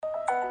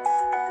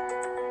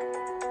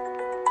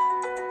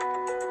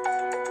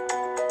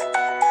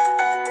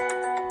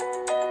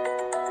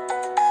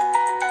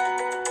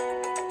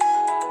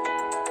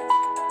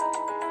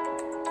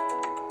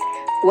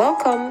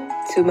Welcome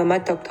to Mama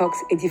Talk Talks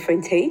A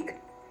Different Take,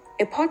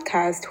 a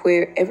podcast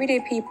where everyday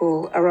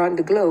people around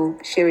the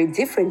globe share a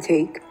different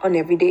take on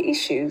everyday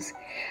issues.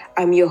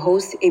 I'm your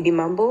host, Abi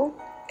Mambo,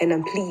 and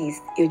I'm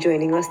pleased you're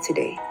joining us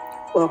today.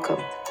 Welcome.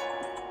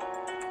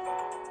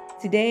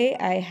 Today,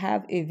 I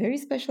have a very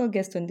special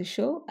guest on the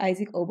show,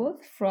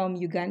 Oboth from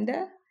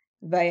Uganda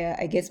via,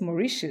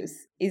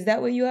 Mauritius. Is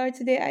that where you are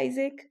today,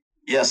 Isaac?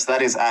 Yes,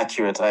 that is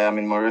accurate. I am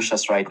in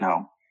Mauritius right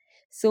now.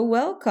 So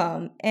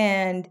welcome.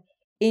 And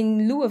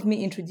in lieu of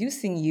me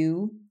introducing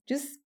you,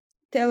 just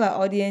tell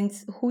our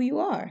audience who you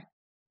are.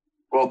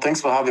 Well, thanks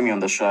for having me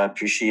on the show. I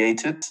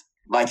appreciate it.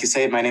 Like you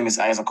said, my name is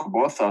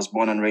Oboth. I was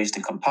born and raised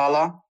in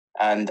Kampala,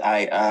 and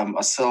I am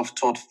a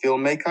self-taught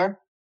filmmaker.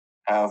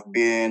 I've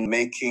been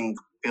making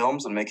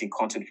films and making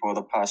content for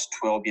the past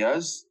 12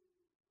 years.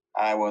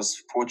 I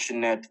was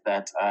fortunate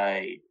that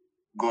I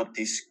got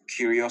this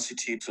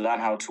curiosity to learn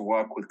how to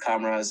work with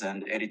cameras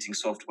and editing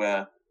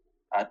software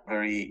at a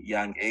very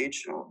young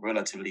age, or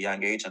relatively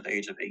young age, at the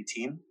age of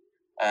 18.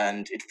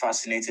 And it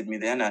fascinated me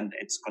then, and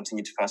it's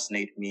continued to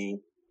fascinate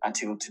me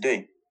until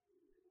today.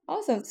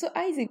 Awesome. So,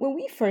 Isaac, when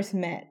we first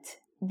met,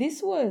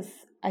 this was,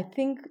 I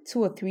think,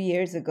 2 or 3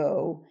 years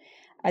ago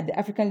at the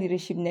African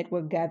Leadership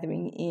Network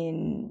gathering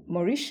in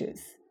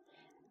Mauritius.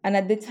 And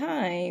at the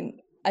time,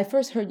 I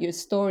first heard your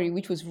story,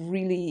 which was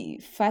really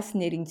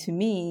fascinating to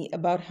me,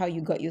 about how you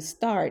got your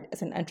start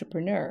as an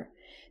entrepreneur.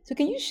 So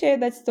can you share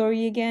that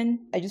story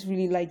again? I just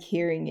really like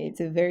hearing it. It's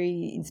a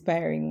very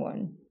inspiring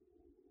one.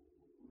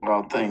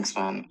 Well, thanks,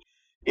 man.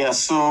 Yeah,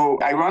 so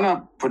I run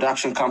a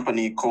production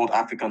company called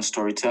African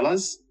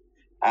Storytellers.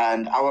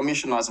 And our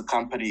mission as a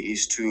company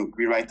is to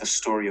rewrite the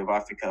story of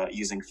Africa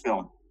using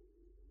film.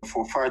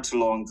 For far too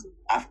long,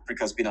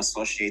 Africa has been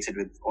associated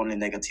with only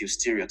negative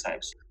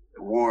stereotypes: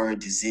 war,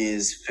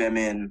 disease,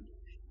 famine.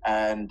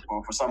 And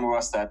for some of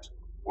us that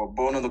were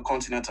born on the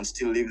continent and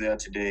still live there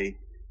today,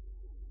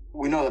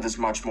 we know that there's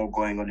much more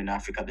going on in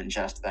Africa than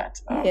just that.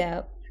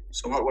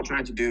 So what we're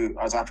trying to do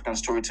as African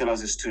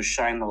storytellers is to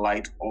shine the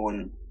light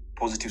on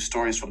positive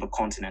stories from the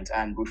continent.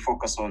 And we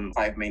focus on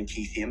 5 main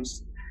key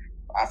themes: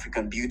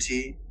 African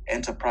beauty,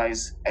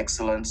 enterprise,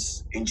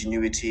 excellence,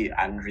 ingenuity,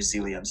 and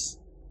resilience.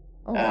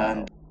 Oh,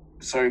 wow.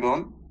 Sorry, go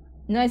on.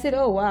 No, I said,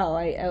 oh, wow.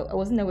 I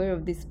wasn't aware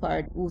of this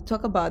part. We'll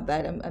talk about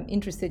that. I'm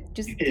interested.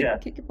 Just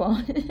keep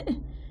on.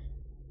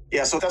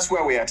 Yeah, so that's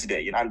where we are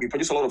today. And we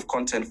produce a lot of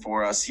content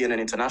for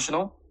CNN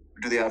International.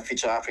 We do their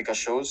Feature Africa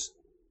shows.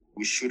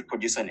 We shoot,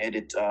 produce, and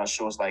edit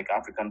shows like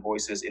African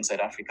Voices,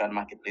 Inside Africa, and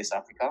Marketplace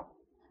Africa.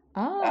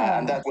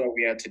 And that's where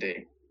we are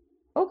today.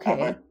 Okay.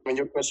 But when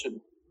your question...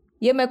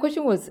 Yeah, my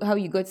question was how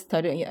you got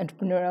started on your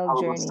entrepreneurial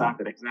journey. How I got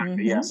started,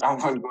 exactly. Yes, I'm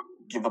going to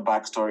give a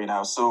backstory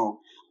now.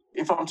 So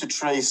if I'm to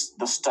trace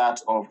the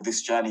start of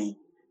this journey,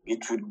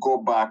 it would go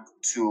back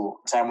to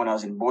a time when I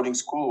was in boarding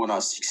school, when I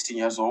was 16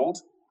 years old.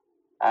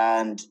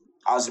 And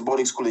I was in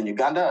boarding school in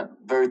Uganda,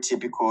 very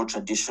typical,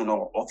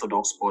 traditional,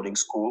 orthodox boarding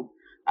school,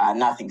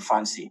 nothing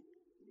fancy.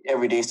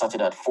 Every day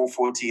started at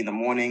 4:40 in the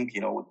morning,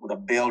 with a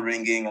bell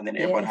ringing, and then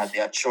everyone had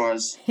their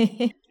chores.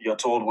 You're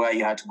told where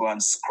you had to go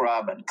and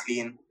scrub and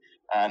clean.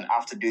 And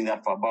after doing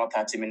that for about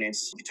 30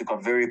 minutes, you took a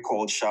very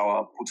cold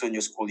shower, put on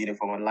your school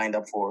uniform, and lined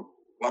up for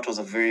what was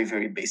a very,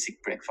 very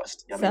basic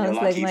breakfast. Sounds you're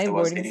lucky like if there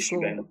was any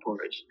sugar in the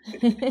porridge.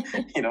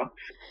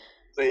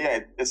 So yeah,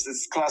 it's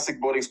this classic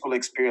boarding school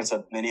experience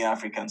that many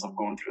Africans have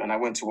gone through. And I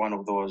went to one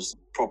of those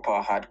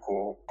proper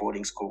hardcore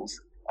boarding schools.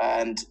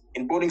 And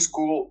in boarding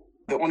school,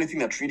 the only thing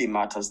that really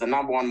matters, the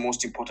number one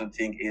most important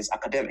thing, is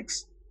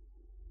academics.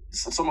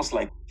 It's almost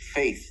like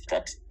faith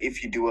that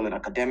if you do well in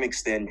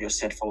academics, then you're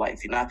set for life.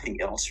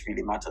 Nothing else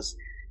really matters.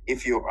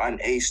 If you're an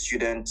A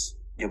student,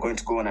 you're going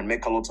to go on and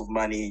make a lot of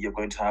money. You're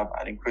going to have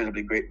an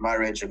incredibly great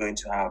marriage. You're going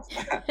to have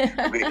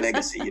a great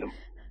legacy.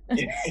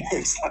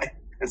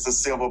 It's a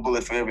silver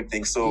bullet for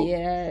everything. So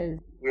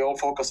we all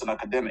focus on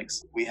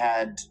academics. We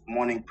had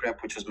morning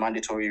prep, which was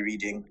mandatory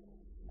reading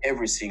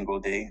every single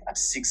day at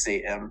 6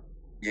 a.m.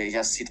 You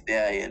just sit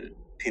there in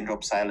pin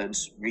drop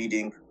silence,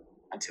 reading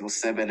until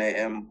 7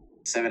 a.m.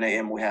 7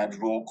 a.m. we had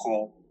roll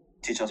call.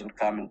 Teachers would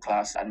come in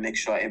class and make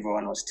sure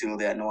everyone was still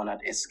there. No one had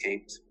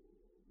escaped.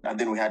 And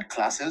then we had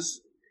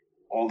classes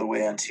all the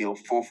way until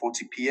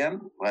 4:40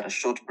 p.m. We had a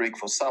short break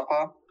for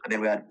supper. And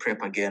then we had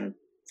prep again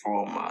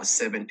from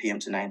 7 p.m.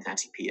 to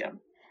 9:30 p.m.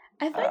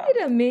 I find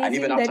it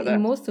amazing that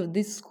in most of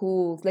these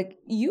schools, like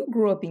you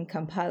grew up in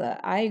Kampala,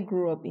 I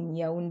grew up in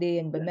Yaoundé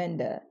and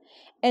Bamenda.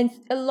 And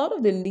a lot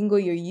of the lingo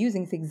you're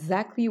using is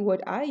exactly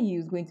what I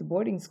use going to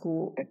boarding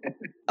school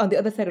on the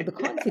other side of the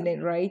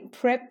continent, right?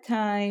 Prep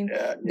time,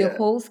 the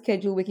whole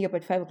schedule, waking up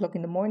at 5 o'clock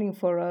in the morning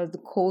for us, the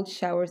cold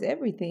showers,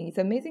 everything. It's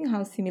amazing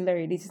how similar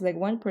it is. It's like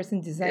one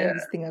person designed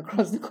this thing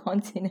across the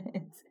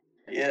continent.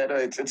 Yeah, no,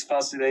 it's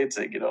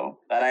fascinating,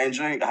 And I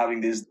enjoy having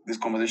these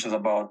conversations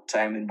about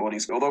time in boarding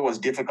school. Although it was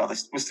difficult,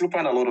 we still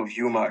find a lot of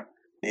humor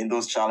in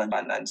those challenges.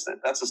 And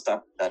that's the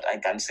stuff that I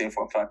can say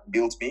for a fact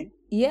built me.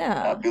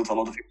 Yeah. Built a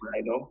lot of people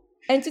I know.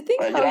 And to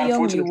think how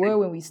young you were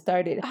when we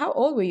started. How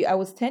old were you? I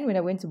was 10 when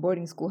I went to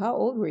boarding school. How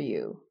old were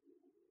you?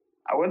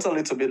 I went a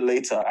little bit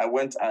later. I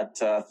went at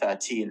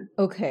 13.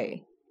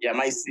 Okay. Yeah,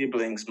 my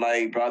siblings,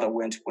 my brother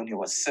went when he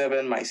was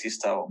 7. My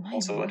sister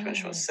also went when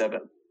she was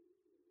 7.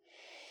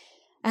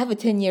 I have a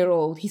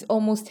 10-year-old. He's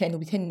almost 10. He'll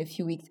be 10 in a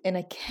few weeks. And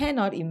I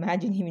cannot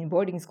imagine him in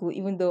boarding school,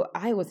 even though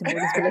I was in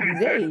boarding school at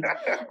his age.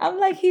 I'm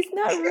like, he's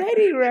not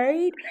ready,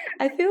 right?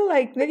 I feel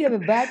like maybe I'm a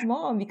bad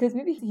mom because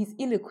maybe he's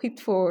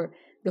ill-equipped for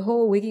the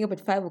whole waking up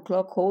at 5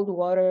 o'clock, cold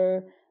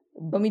water,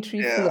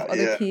 dormitory full of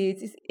other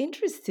kids. It's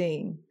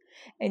interesting.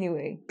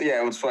 Anyway.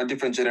 Yeah, it was for a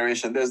different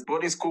generation. There's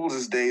boarding schools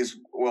these days.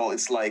 Well,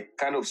 it's like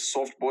kind of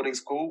soft boarding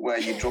school where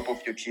you drop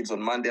off your kids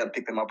on Monday and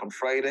pick them up on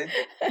Friday.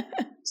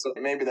 So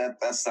maybe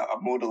that's a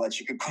model that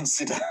you could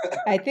consider.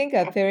 I think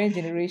our parent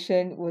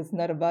generation was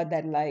not about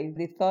that life.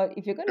 They thought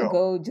if you're going to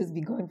go, just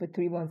be going for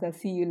 3 months. I'll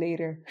see you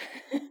later.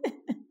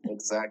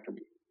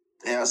 Exactly.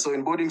 Yeah, so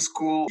in boarding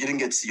school, you didn't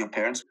get to see your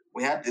parents.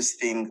 We had this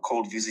thing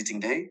called visiting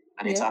day,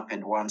 and it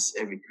happened once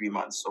every 3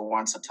 months, so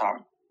once a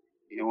term.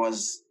 It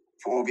was,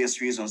 for obvious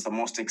reasons, the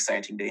most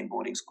exciting day in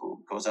boarding school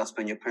because that's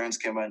when your parents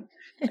came in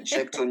and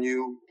checked on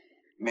you,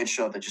 made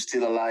sure that you're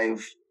still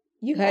alive.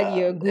 You had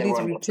your goodies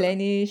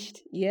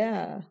replenished.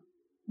 Yeah.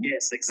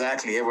 Yes,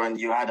 exactly.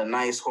 You had a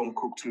nice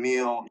home-cooked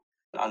meal.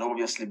 And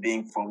obviously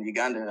being from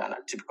Uganda and a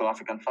typical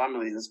African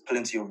family, there's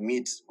plenty of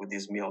meat with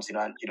these meals,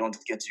 and you don't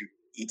get to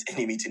eat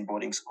any meat in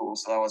boarding school.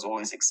 So that was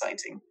always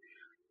exciting.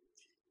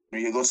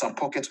 You got some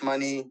pocket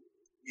money.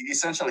 You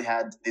essentially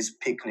had these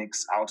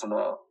picnics out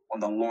on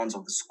the lawns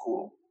of the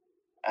school.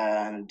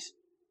 And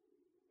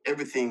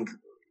everything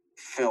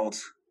felt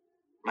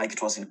like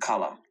it was in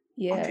color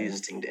on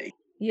visiting day.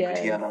 You could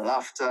hear the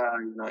laughter,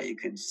 you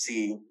could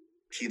see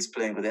kids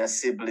playing with their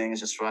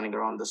siblings, just running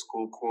around the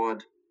school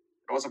court.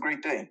 It was a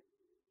great day.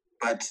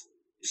 But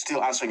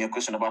still answering your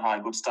question about how I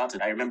got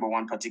started, I remember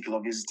one particular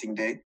visiting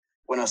day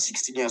when I was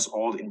 16 years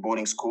old in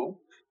boarding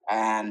school,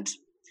 and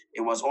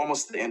it was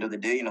almost the end of the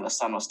day, the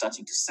sun was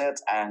starting to set,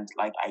 and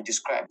like I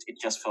described, it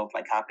just felt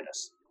like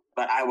happiness.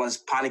 But I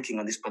was panicking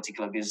on this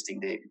particular visiting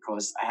day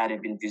because I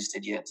hadn't been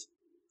visited yet.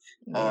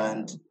 Yeah.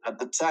 And at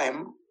the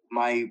time,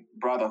 my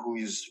brother, who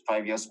is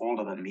 5 years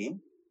older than me,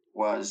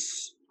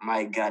 was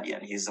my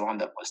guardian. He's the one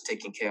that was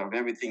taking care of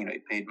everything. He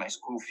paid my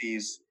school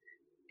fees.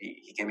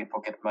 He gave me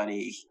pocket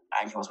money,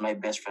 and he was my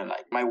best friend.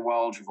 Like, my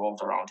world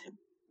revolved around him.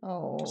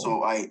 Oh.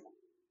 So I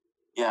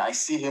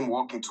see him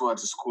walking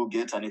towards the school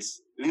gate, and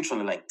it's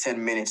literally like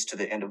 10 minutes to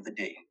the end of the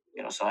day.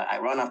 So I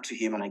run up to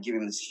him and I give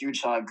him this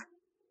huge hug.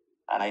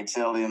 And I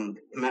tell him,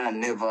 man,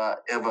 never,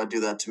 ever do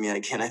that to me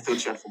again. I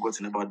thought you had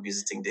forgotten about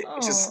visiting day.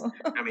 Which is, it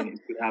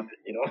could happen,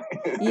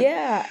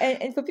 Yeah.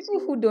 And for people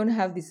who don't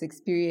have this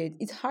experience,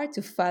 it's hard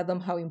to fathom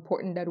how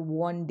important that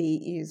one day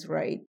is,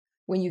 right?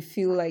 When you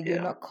feel like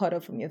you're not cut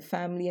off from your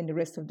family and the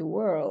rest of the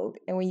world.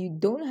 And when you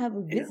don't have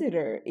a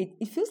visitor,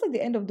 it feels like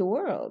the end of the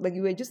world. Like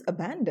you were just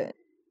abandoned.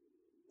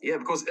 Yeah,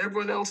 because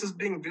everyone else is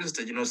being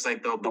visited. It's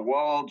like the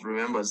world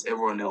remembers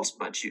everyone else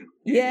but you.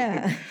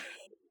 Yeah.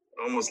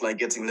 Almost like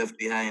getting left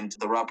behind,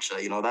 the rapture,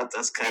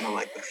 that's kind of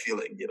like the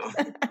feeling,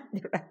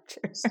 The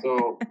rapture.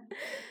 So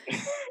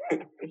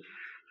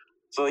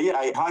yeah,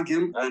 I hug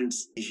him and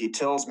he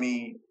tells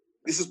me,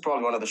 this is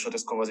probably one of the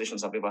shortest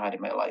conversations I've ever had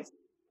in my life.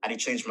 And it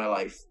changed my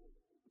life.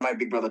 My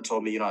big brother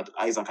told me,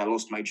 Isaac, I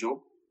lost my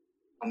job.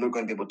 I'm not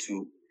going to be able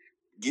to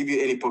give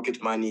you any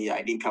pocket money.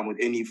 I didn't come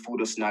with any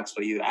food or snacks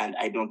for you. And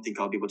I don't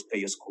think I'll be able to pay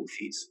your school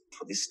fees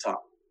for this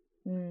term.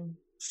 Mm.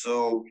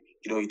 So,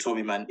 he told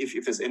me, man, if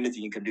there's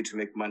anything you can do to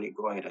make money,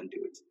 go ahead and do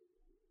it.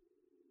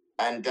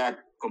 And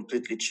that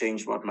completely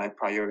changed what my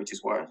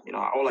priorities were.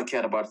 All I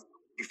cared about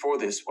before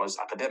this was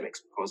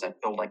academics because I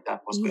felt like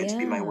that was going to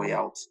be my way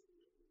out.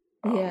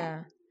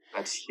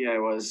 But here I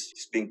was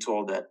just being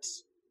told that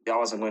I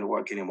wasn't going to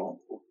work anymore.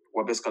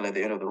 We're basically at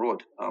the end of the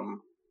road.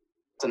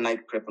 It's a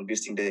night prep on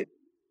visiting day.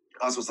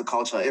 As was the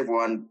culture,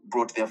 everyone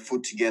brought their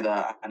food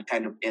together and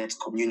kind of ate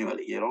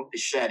communally, They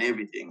shared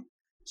everything.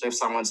 So if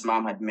someone's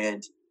mom had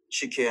made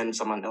chicken,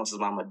 someone else's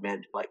mom had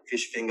made like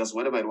fish fingers,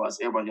 whatever it was,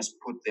 everyone just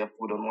put their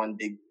food on one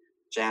big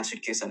giant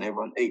suitcase and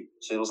everyone ate.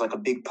 So it was like a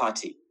big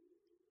party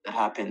that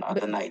happened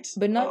at the night.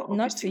 But not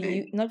for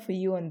you, not for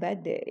you on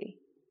that day.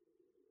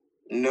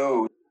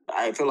 No,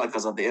 I feel like I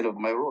was at the end of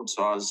my road.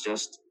 So I was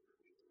just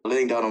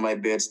laying down on my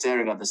bed,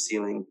 staring at the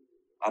ceiling,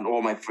 and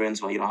all my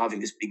friends were, having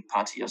this big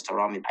party just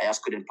around me. I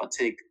just couldn't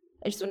partake.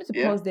 I just wanted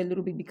to pause there a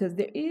little bit because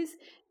there is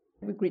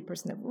every great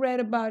person I've read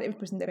about, every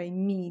person that I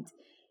meet.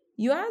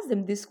 You ask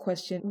them this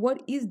question,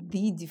 what is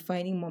the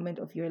defining moment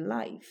of your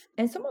life?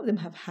 And some of them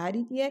have had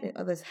it yet and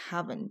others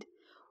haven't.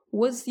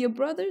 Was your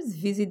brother's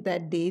visit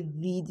that day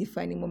the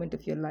defining moment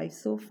of your life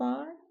so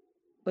far?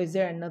 Or is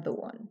there another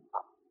one?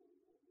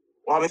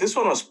 Well, this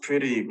one was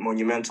pretty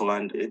monumental,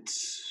 and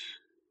it's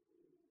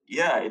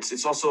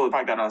also the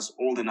fact that I was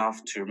old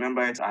enough to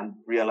remember it and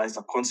realize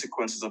the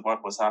consequences of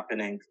what was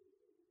happening.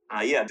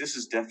 This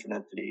is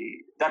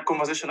definitely, that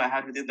conversation I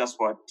had with it, that's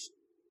what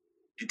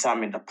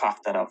determined the path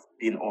that I've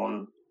been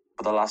on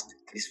for the last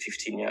at least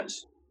 15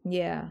 years.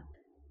 Yeah.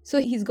 So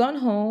he's gone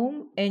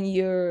home and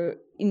you're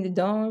in the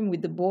dorm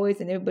with the boys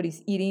and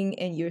everybody's eating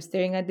and you're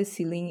staring at the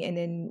ceiling, and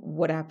then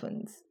what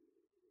happens?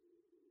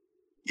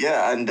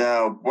 Yeah, and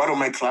one of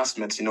my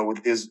classmates,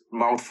 with his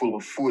mouthful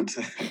of food,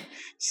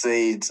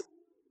 said,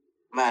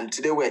 "Man,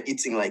 today we're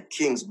eating like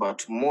kings, but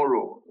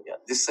tomorrow,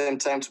 at the same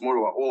time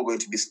tomorrow, we're all going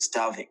to be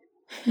starving."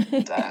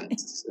 And that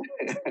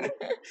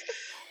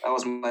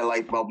was my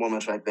light bulb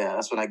moment right there.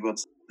 That's when I got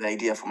the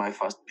idea for my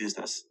first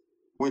business,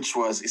 which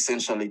was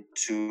essentially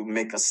to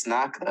make a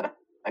snack that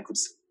I could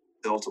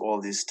sell to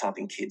all these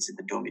starving kids in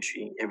the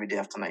dormitory every day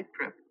after night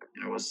prep.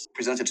 It was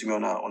presented to me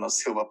on a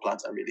silver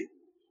platter, really.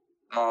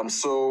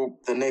 So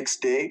the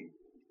next day,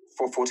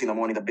 4:40 in the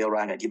morning, the bell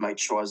rang. I did my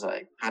chores.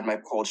 I had my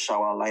cold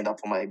shower, lined up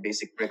for my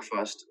basic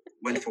breakfast,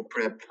 went for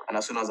prep, and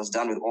as soon as I was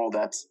done with all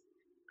that,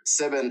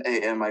 7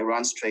 a.m. I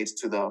ran straight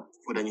to the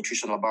food and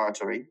nutrition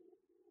laboratory,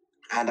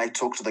 and I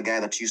talked to the guy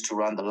that used to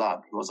run the lab.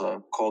 He was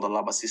called a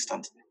lab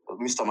assistant,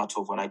 Mr.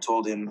 Matovo, and I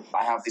told him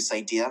I have this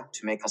idea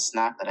to make a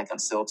snack that I can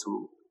sell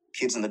to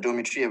kids in the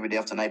dormitory every day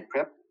after night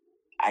prep.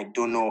 I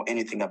don't know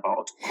anything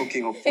about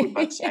cooking or food,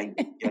 but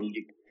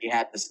he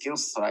had the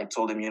skills. So I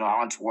told him, I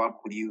want to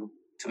work with you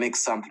to make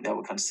something that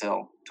we can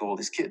sell to all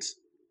these kids.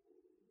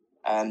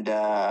 And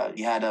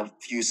he had a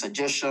few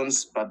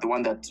suggestions, but the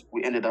one that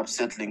we ended up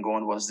settling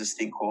on was this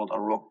thing called a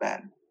rock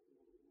band,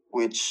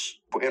 which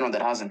for anyone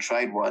that hasn't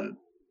tried one,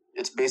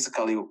 it's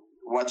basically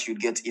what you'd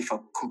get if a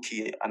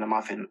cookie and a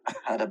muffin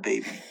had a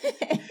baby.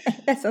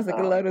 That sounds like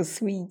a lot of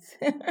sweets.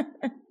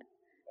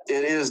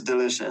 It is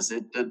delicious.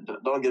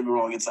 Don't get me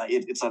wrong. It's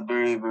a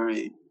very,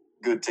 very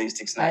good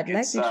tasting snack. I'd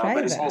like to try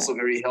but it's also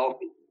very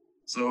healthy.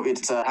 So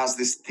it has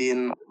this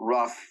thin,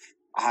 rough,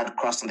 hard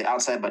crust on the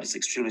outside, but it's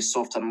extremely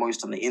soft and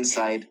moist on the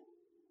inside.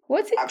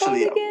 What's it called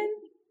again?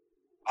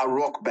 A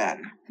rock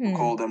band. We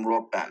call them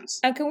rock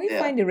bands. And can we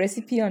find a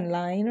recipe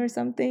online or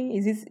something?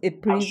 Is this a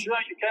pretty... I'm sure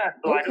you can.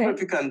 So I don't know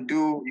if you can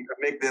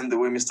make them the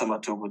way Mr.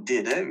 Matogo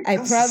did. I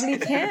probably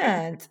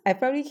can't.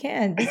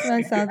 This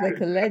man sounds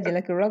like a legend,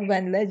 like a rock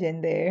band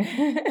legend there.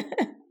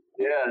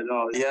 Yeah,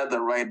 no, he had the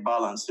right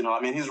balance.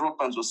 His rock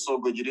bands were so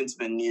good. You didn't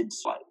even need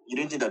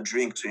a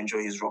drink to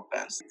enjoy his rock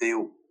bands. They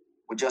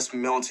would just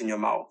melt in your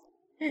mouth.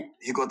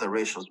 He got the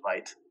ratios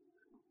right.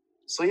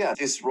 So yeah,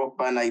 this rock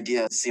band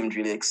idea seemed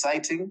really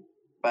exciting,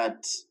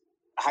 but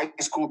high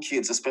school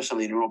kids,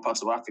 especially in rural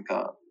parts of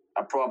Africa,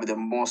 are probably the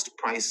most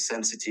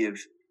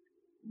price-sensitive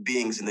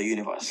beings in the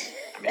universe.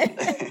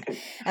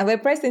 And by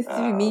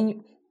price-sensitive, you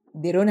mean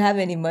they don't have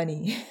any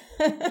money?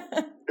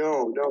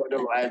 No.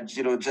 And,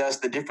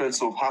 just the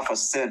difference of half a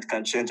cent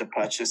can change a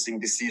purchasing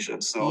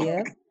decision.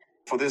 So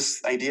for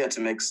this idea to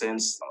make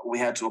sense, we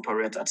had to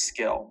operate at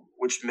scale,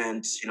 which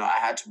meant, I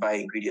had to buy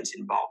ingredients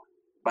in bulk,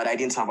 but I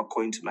didn't have a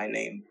coin to my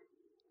name.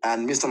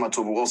 And Mr.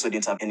 Matovo also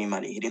didn't have any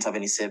money. He didn't have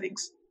any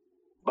savings.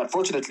 But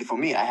fortunately for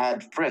me, I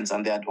had friends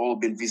and they had all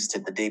been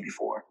visited the day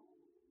before.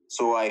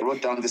 So I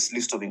wrote down this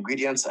list of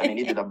ingredients and I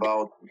needed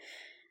about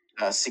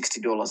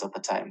 $60 at the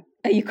time.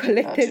 And you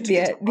collected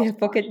their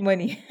pocket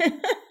money.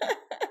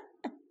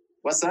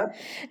 What's that?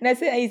 And I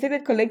said, you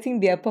started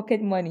collecting their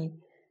pocket money.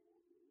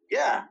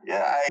 Yeah.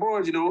 I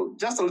borrowed,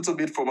 just a little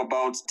bit from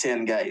about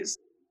 10 guys.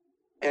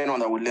 Anyone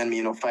that would lend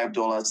me, $5,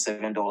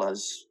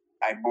 $7.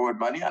 I borrowed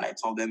money and I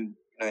told them,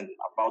 in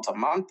about a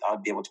month, I'll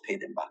be able to pay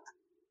them back.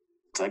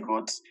 So I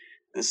got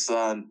this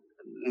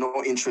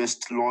no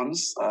interest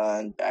loans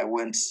and I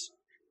went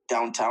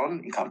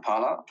downtown in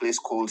Kampala, a place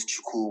called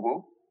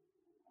Chukubo,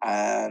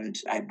 and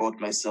I bought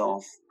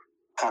myself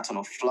a carton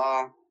of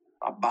flour,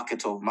 a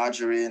bucket of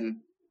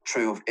margarine,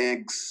 tray of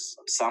eggs,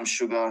 some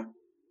sugar,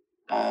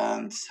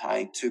 and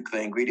I took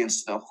the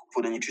ingredients to the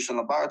food and nutrition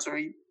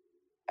laboratory,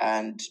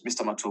 and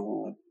Mr.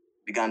 Matovu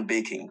began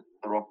baking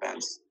the rock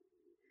bands.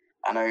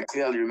 And I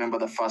clearly remember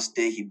the first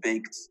day he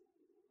baked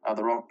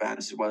the rock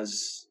bands. It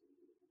was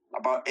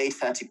about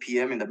 8:30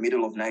 p.m. in the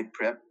middle of night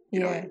prep.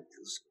 It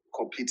was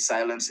complete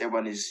silence.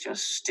 Everyone is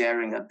just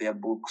staring at their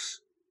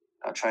books,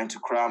 trying to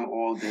cram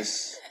all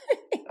this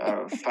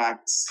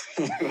facts.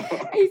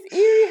 It's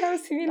eerie how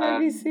similar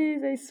this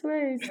is. I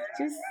swear, it's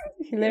just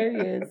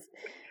hilarious.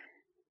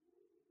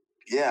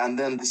 Yeah, and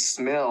then the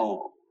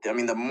smell,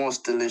 the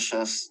most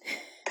delicious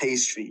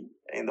pastry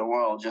in the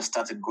world just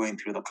started going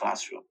through the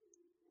classroom.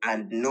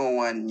 And no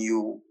one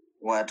knew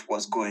what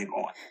was going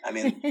on.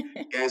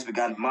 Guys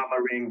began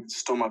murmuring,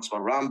 stomachs were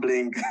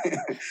rumbling,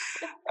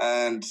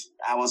 and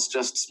I was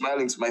just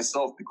smiling to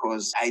myself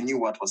because I knew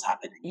what was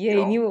happening. Yeah,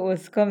 you knew what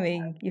was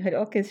coming. You had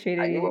orchestrated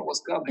it. I knew what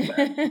was coming.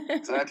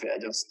 Exactly. I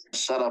just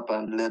shut up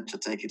and let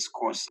it take its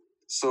course.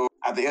 So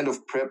at the end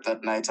of prep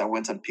that night, I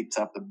went and picked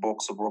up the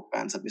box of rock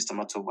bands that Mr.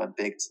 Matovu had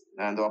baked,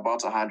 and there were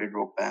about 100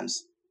 rock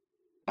bands.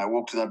 I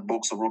walked to that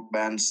box of rock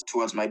bands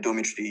towards my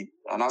dormitory.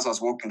 And as I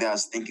was walking there, I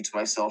was thinking to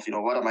myself,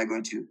 what am I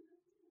going to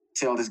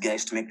tell these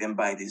guys to make them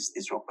buy these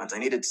rock bands? I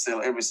needed to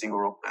sell every single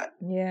rock band.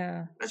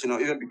 Yeah. But,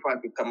 even before I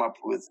could come up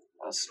with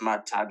a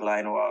smart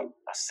tagline or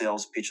a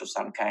sales pitch of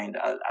some kind,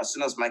 as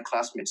soon as my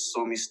classmates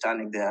saw me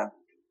standing there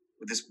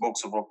with this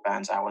box of rock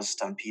bands, I was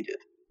stampeded.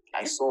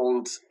 I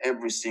sold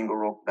every single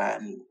rock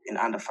band in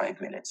under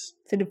 5 minutes.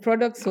 So the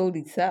product sold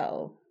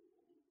itself.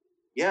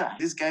 Yeah,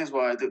 these guys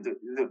were,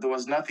 there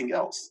was nothing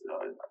else.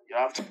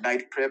 After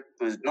night prep,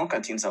 no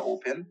canteens are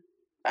open.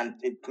 And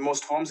in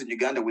most homes in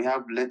Uganda, we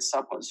have late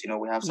suppers.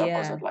 We have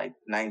suppers at like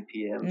 9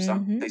 p.m.,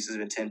 some places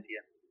even 10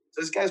 p.m.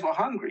 So these guys were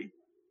hungry.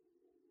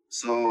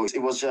 So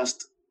it was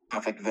just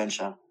perfect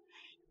venture.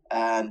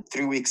 And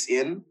 3 weeks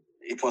in,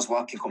 it was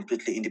working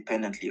completely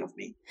independently of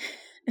me.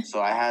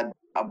 So I had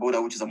a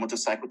boda, which is a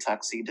motorcycle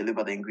taxi,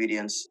 deliver the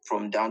ingredients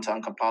from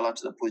downtown Kampala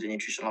to the Food and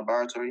Nutrition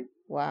Laboratory.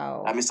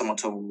 Wow. Mr.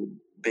 Matobo would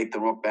bake the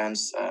rock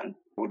bands, and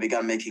we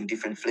began making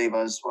different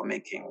flavors. We're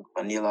making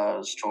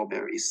vanilla,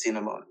 strawberry,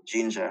 cinnamon,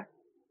 ginger.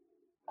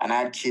 And I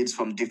had kids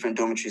from different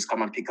dormitories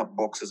come and pick up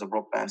boxes of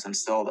rock bands and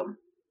sell them.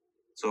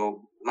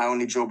 So my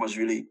only job was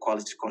really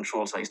quality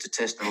control. So I used to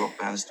test the rock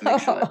bands to make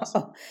sure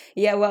that...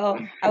 Yeah, well,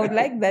 I would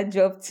like that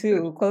job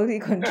too, quality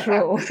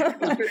control.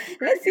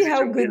 Let's see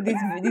how good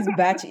this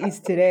batch is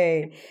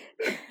today.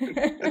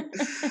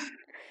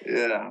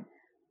 Yeah.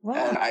 Wow.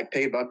 And I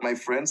paid back my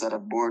friends that I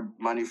borrowed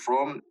money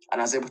from,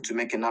 and I was able to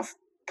make enough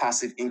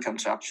passive income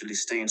to actually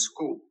stay in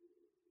school.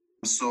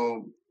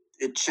 So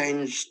it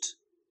changed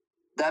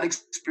that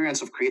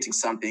experience of creating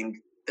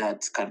something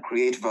that can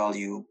create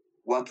value,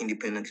 work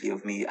independently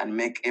of me, and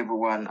make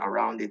everyone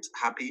around it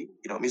happy.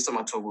 Mr.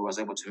 Matobu was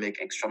able to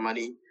make extra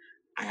money.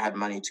 I had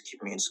money to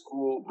keep me in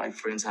school. My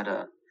friends had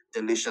a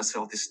delicious,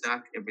 healthy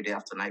snack every day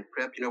after night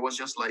prep. It was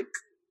just like,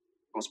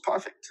 it was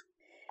perfect.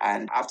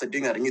 And after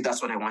doing that, I knew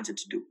that's what I wanted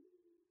to do.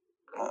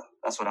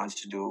 That's what I wanted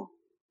to do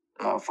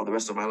for the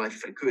rest of my life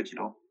if I could,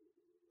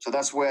 So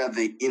that's where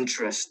the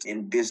interest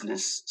in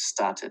business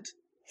started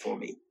for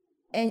me.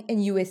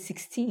 And you were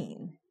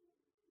 16?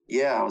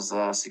 Yeah, I was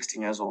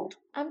 16 years old.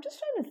 I'm just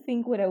trying to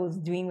think what I was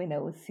doing when I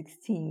was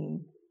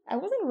 16. I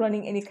wasn't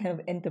running any kind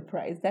of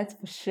enterprise, that's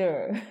for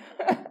sure.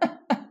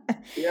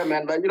 Yeah,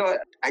 man, but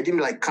I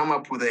didn't come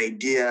up with the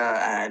idea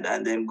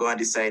and then go and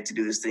decide to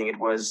do this thing. It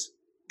was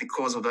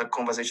because of that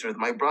conversation with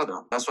my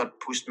brother. That's what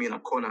pushed me in a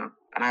corner,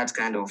 and I had to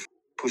kind of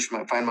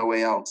find my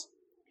way out.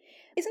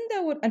 Isn't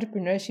that what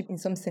entrepreneurship in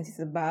some sense is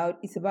about?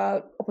 It's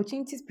about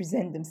opportunities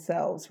present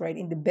themselves, right,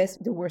 in the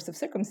best, the worst of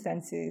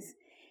circumstances.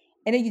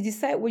 And then you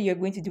decide what you're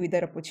going to do with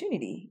that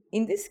opportunity.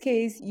 In this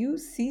case, you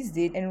seized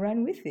it and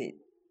ran with it.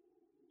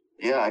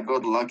 Yeah, I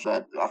got lucky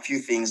that a few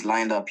things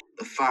lined up.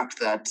 The fact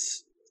that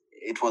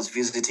it was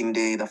visiting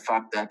day, the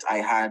fact that I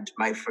had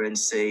my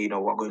friends say,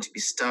 we're going to be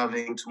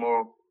starving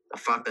tomorrow, the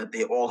fact that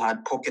they all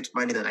had pocket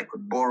money that I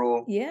could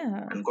borrow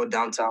and go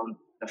downtown,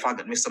 the fact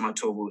that Mr.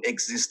 Matobu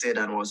existed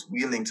and was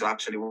willing to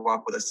actually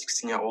work with a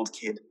 16-year-old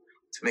kid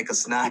to make a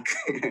snack.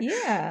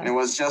 Yeah. And it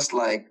was just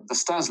like the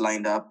stars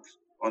lined up,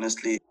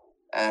 honestly,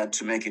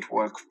 to make it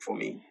work for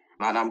me.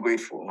 And I'm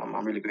grateful.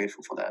 I'm really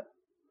grateful for that.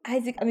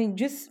 Isaac,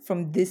 just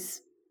from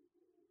this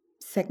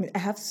segment, I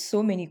have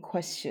so many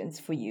questions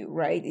for you,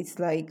 right? It's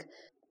like,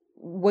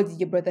 what did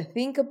your brother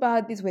think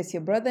about this? Where's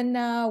your brother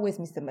now? Where's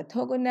Mr.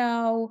 Matogo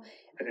now?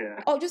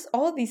 Yeah. Oh, just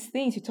all these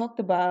things you talked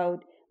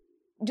about,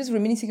 just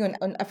reminiscing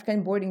on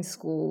African boarding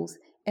schools.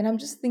 And I'm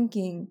just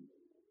thinking,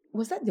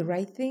 was that the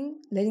right thing?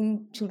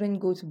 Letting children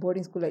go to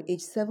boarding school at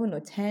age 7 or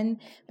 10?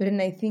 But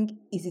then I think,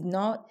 is it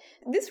not?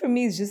 This for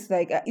me is just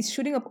like, it's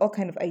shooting up all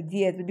kind of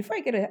ideas. But before I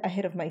get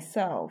ahead of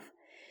myself,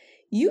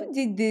 you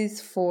did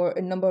this for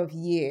a number of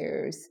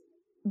years.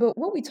 But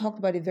what we talked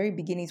about at the very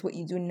beginning is what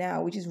you do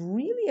now, which is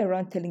really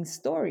around telling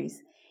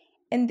stories.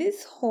 And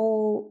this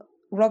whole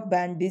rock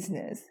band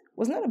business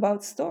was not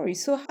about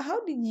stories. So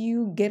how did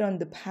you get on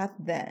the path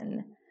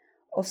then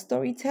of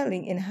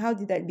storytelling, and how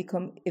did that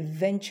become a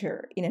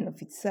venture in and of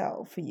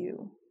itself for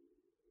you?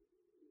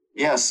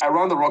 Yes, I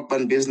ran the rock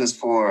band business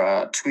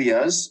for 2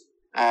 years.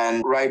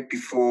 And right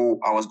before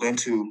I was going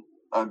to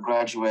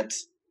graduate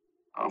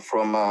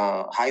from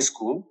high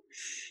school,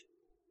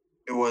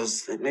 it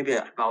was maybe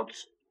about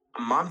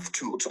a month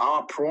to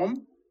our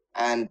prom.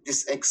 And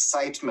this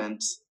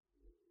excitement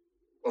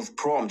of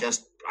prom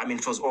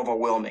it was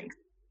overwhelming.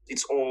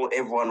 It's all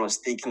everyone was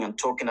thinking and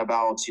talking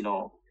about,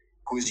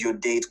 who's your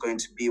date going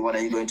to be? What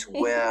are you going to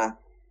wear?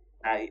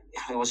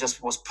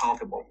 It was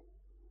palpable.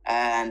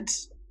 And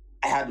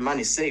I had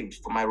money saved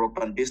for my rock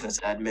band business.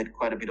 I had made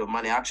quite a bit of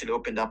money. I actually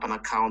opened up an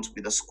account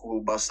with a school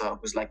bursar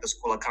who's like the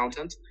school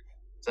accountant.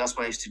 So that's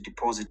why I used to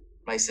deposit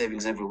my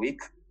savings every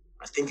week.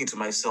 I was thinking to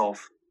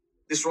myself,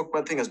 this rock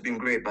band thing has been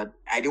great, but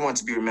I didn't want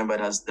to be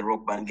remembered as the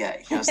rock band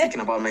guy. I was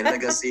thinking about my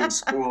legacy in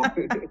school.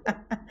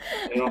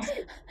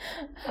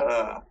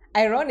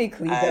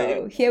 Ironically,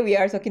 though, here we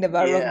are talking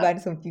about rock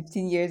band some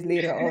 15 years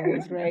later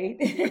almost, right?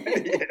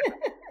 Yeah,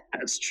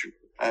 that's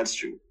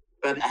true.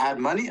 But I had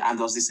money and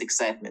there was this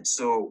excitement.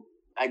 So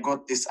I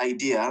got this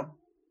idea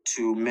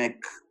to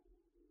make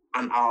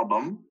an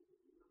album,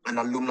 an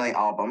alumni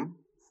album,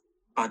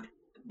 but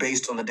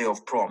based on the day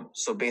of prom.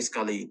 So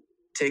basically,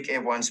 take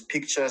everyone's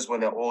pictures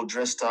when they're all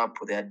dressed up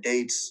with their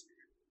dates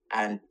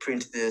and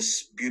print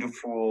this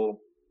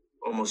beautiful,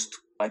 almost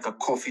like a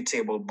coffee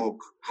table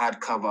book,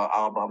 hardcover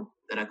album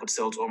that I could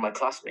sell to all my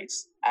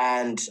classmates.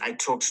 And I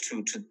talked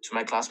to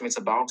my classmates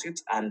about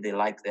it, and they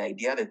liked the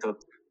idea. They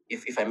thought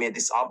if I made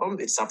this album,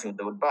 it's something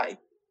they would buy.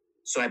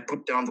 So I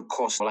put down the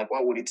cost, like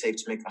what would it take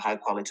to make a high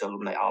quality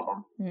alumni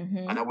album?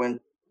 Mm-hmm. And I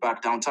went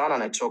back downtown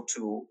and I talked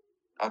to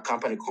a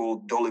company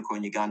called Dolico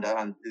in Uganda,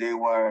 and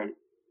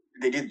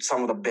they did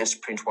some of the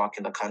best print work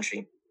in the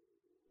country.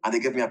 And they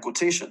gave me a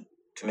quotation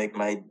to make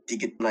my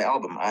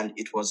album, and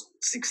it was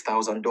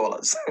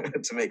 $6,000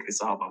 to make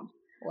this album.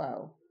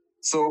 Wow.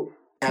 So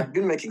I had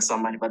been making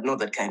some money, but not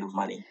that kind of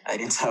money. I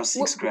didn't have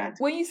 $6,000.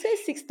 When you say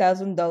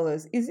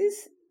 $6,000, is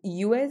this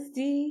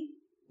USD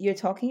you're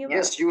talking about?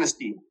 Yes,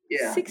 USD.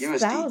 Yeah,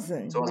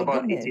 6,000. So it was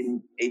about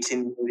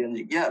 18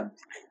 million. Yeah.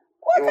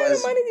 What kind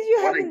of money did you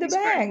have in the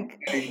bank?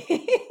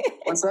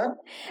 What's that?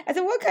 I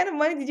said, what kind of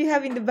money did you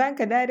have in the bank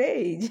at that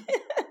age?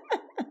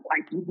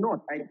 I did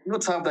not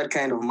have that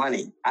kind of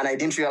money. And I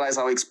didn't realize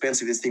how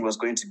expensive this thing was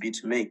going to be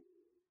to make.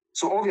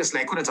 So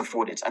obviously I couldn't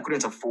afford it. I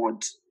couldn't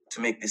afford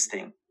to make this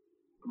thing.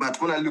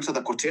 But when I looked at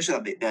the quotation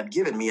that they had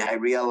given me, I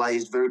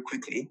realized very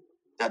quickly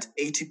that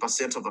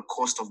 80% of the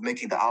cost of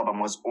making the album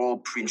was all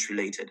print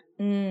related.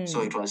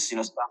 So it was,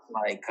 stuff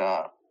like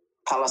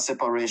color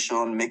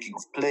separation, making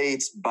of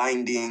plates,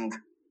 binding,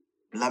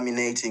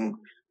 laminating.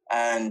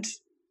 And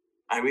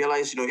I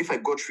realized, if I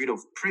got rid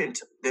of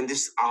print, then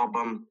this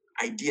album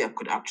idea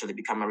could actually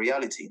become a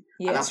reality.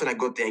 Yeah. And that's when I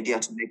got the idea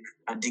to make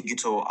a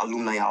digital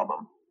alumni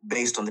album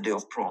based on the day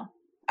of prom.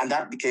 And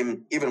that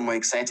became even more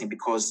exciting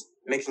because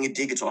making it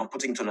digital and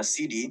putting it on a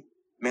CD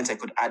meant I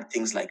could add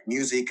things like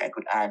music, I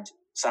could add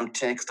some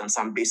text and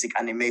some basic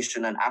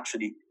animation and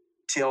actually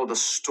tell the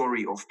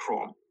story of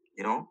prom,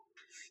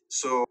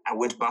 So I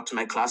went back to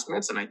my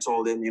classmates and I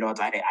told them,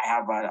 I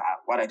have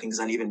what I think is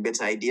an even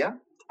better idea,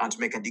 and to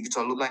make a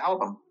digital alumni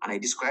album. And I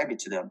described it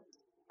to them.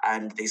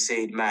 And they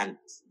said, man,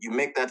 you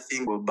make that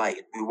thing, we'll buy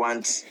it. We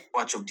want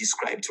what you've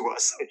described to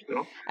us,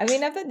 I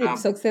mean, after the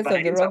success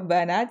of the rock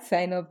band, I'd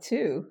sign up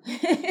too.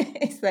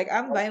 It's like,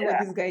 I'm buying what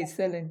this guy is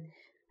selling.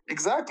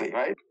 Exactly,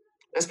 right?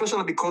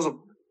 Especially because of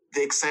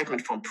the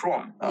excitement from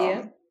prom.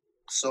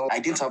 So I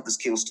didn't have the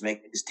skills to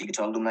make this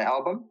digital alumni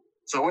album.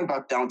 So I went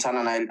back downtown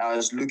and I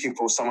was looking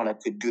for someone that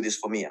could do this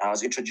for me. I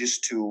was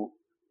introduced to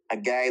a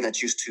guy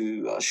that used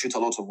to shoot a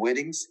lot of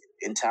weddings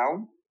in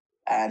town.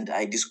 And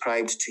I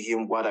described to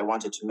him what I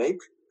wanted to make.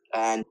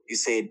 And he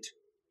said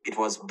it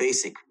was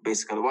basic.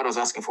 Basically, what I was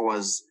asking for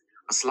was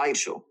a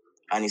slideshow.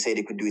 And he said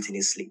he could do it in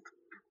his sleep.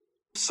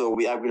 So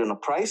we agreed on a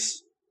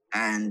price.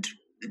 And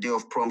the day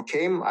of prom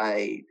came.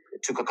 I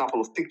took a couple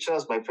of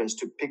pictures. My friends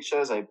took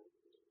pictures. I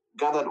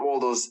gathered all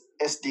those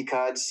SD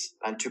cards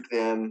and took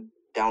them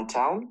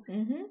downtown.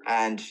 Mm-hmm.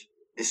 And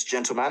this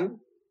gentleman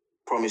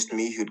promised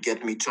me he would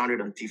get me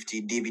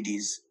 250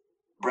 DVDs,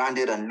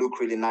 branded and look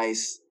really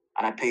nice.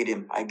 And I paid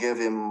him. I gave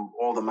him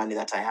all the money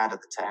that I had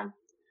at the time,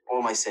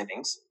 all my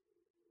savings.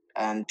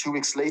 And 2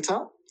 weeks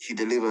later, he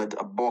delivered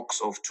a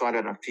box of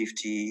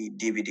 250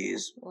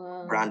 DVDs,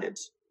 branded,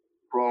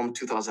 from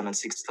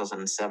 2006,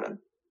 2007.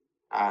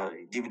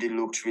 DVD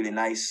looked really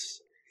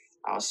nice.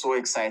 I was so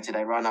excited.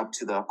 I ran up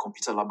to the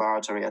computer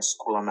laboratory at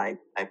school and I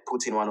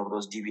put in one of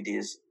those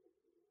DVDs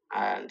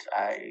and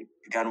I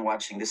began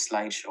watching this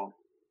slideshow,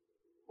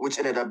 which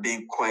ended up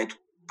being quite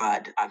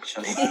bad,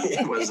 actually.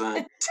 It was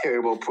a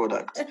terrible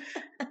product.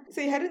 So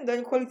you hadn't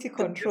done quality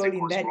control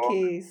in that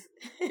case.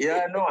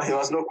 Yeah, no, there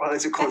was no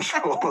quality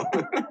control.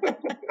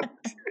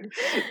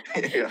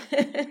 Yeah.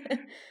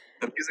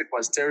 The music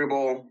was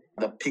terrible.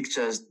 The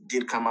pictures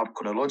did come up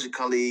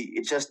chronologically.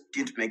 It just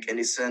didn't make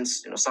any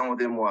sense. Some of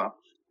them were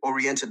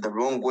oriented the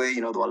wrong way.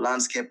 They were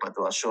landscape, but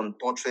they were shown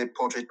portrait,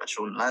 but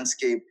shown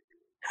landscape.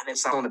 And then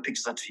some of the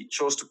pictures that he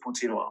chose to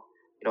put in were,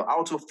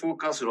 out of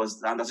focus.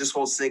 And there's this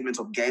whole segment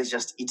of guys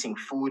just eating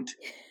food.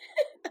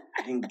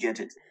 I didn't get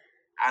it.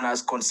 And I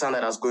was concerned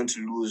that I was going to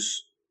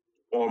lose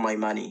all my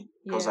money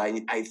because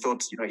I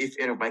thought, if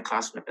any of my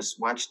classmates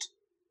watched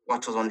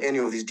what was on any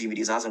of these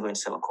DVDs, I wasn't going to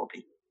sell a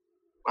copy.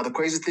 But the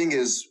crazy thing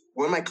is,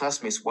 when my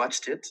classmates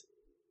watched it,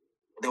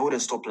 they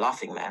wouldn't stop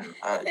laughing, man.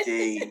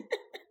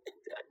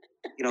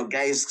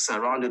 Guys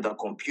surrounded the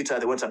computer.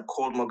 They went and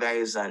called more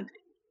guys, and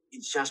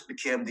it just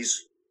became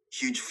this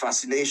huge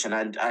fascination.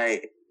 And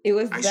I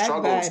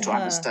struggled to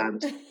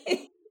understand.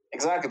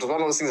 Exactly. It was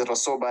one of those things that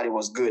was so bad it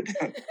was good.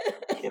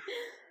 Yeah.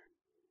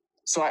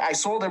 So I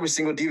sold every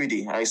single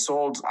DVD. I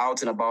sold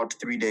out in about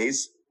 3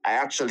 days.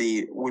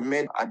 We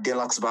made a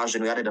deluxe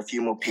version. We added a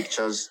few more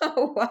pictures.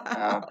 Oh,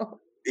 wow.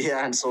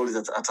 And sold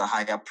it at a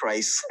higher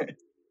price.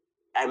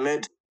 I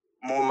made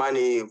more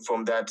money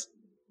from that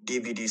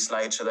DVD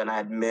slideshow than I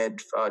had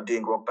made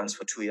doing rock bands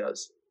for 2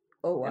 years.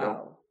 Oh,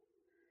 wow.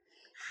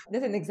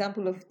 That's an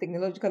example of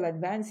technological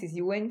advances.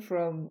 You went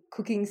from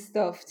cooking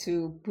stuff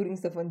to putting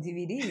stuff on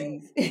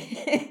DVDs.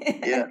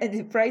 Yeah. And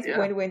the price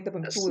point went up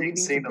and people were willing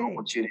to pay.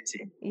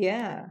 Opportunity.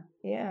 Yeah.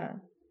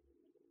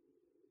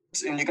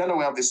 In Uganda,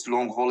 we have this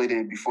long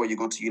holiday before you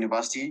go to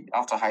university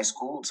after high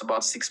school. It's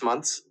about 6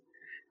 months.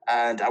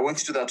 And I went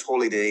to that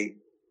holiday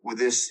with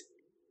this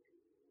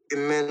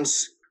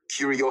immense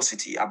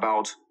curiosity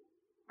about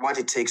what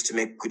it takes to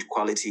make good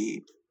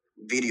quality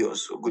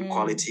videos or good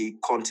quality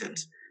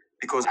content.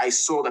 Because I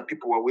saw that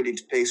people were willing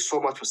to pay so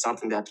much for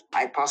something that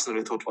I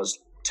personally thought was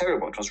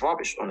terrible. It was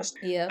rubbish,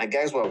 honestly. Yeah. Like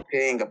guys were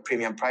paying a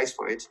premium price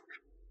for it.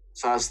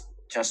 So I was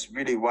just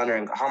really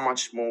wondering how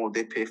much more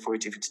they pay for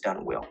it if it's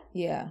done well.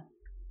 Yeah.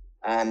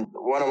 And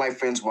one of my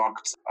friends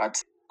worked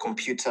at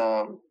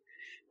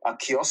a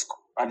kiosk,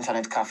 an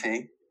internet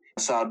cafe.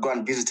 So I'd go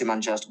and visit him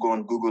and just go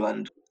on Google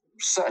and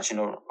search,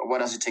 what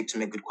does it take to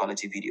make good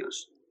quality videos?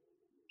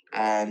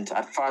 And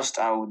at first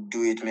I would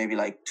do it maybe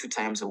like 2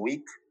 times a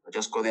week. I'd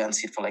just go there and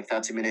sit for like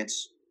 30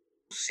 minutes,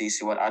 see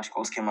what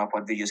articles came up,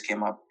 what videos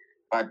came up.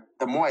 But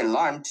the more I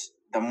learned,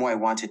 the more I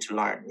wanted to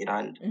learn,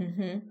 and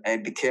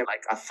it became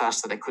like a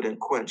thirst that I couldn't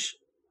quench.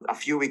 A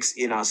few weeks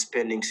in, I was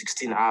spending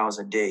 16 hours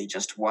a day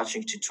just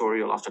watching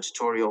tutorial after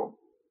tutorial.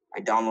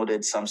 I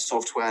downloaded some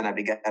software and I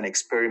began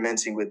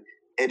experimenting with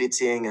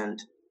editing,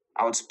 and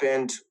I would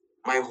spend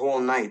my whole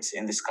night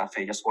in this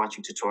cafe just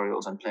watching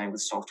tutorials and playing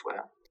with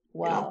software.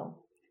 Wow.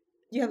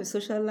 Do you have a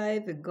social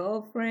life, a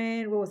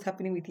girlfriend? What was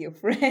happening with your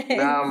friends?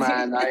 No,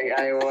 man,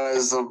 I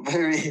was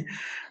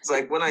it's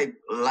like when I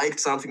liked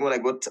something, when I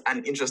got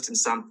an interest in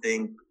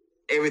something,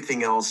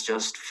 everything else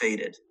just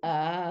faded.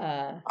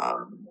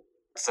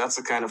 So that's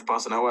the kind of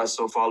person I was.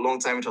 So for a long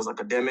time, it was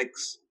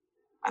academics,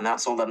 and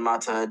that's all that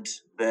mattered.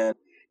 Then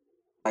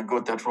I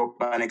got that rock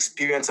band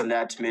experience, and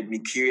that made me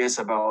curious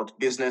about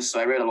business. So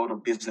I read a lot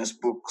of business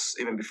books,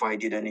 even before I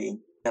did any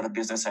other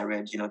business. I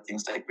read,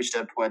 things like Rich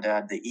Dad Poor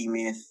Dad, The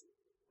E-Myth.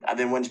 And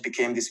then when it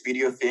became this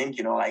video thing,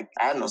 like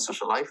I had no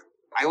social life.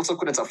 I also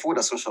couldn't afford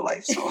a social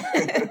life. So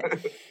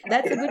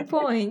That's a good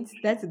point.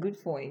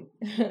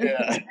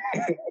 Yeah.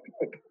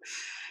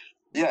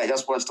 Yeah, I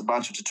just watched a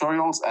bunch of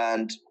tutorials,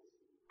 and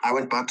I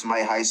went back to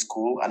my high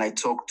school and I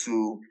talked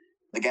to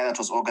the guy that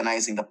was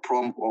organizing the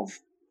prom of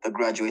the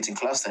graduating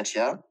class that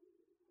year.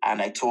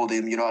 And I told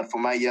him, for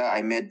my year,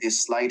 I made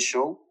this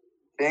slideshow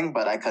thing,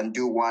 but I can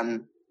do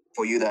one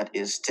for you that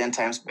is 10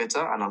 times better,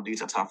 and I'll do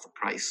it at half the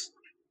price.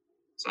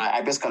 So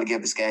I basically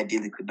gave this guy a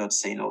deal he could not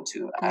say no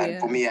to. And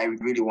for me, I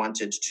really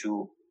wanted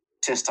to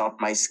test out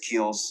my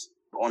skills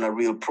on a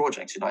real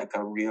project, like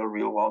a real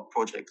world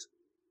project.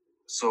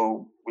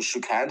 So we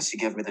shook hands. He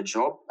gave me the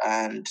job,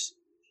 and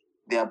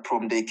their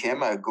prom day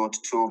came. I got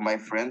 2 of my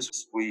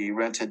friends. We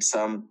rented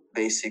some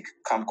basic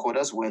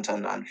camcorders, went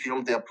and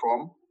filmed their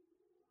prom.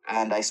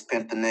 And I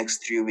spent the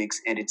next 3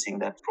 weeks editing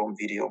that prom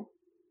video.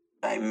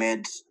 I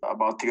made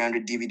about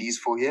 300 DVDs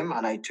for him,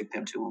 and I took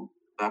them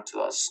back to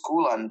the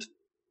school, and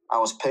I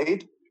was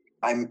paid.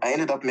 I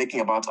ended up making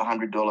about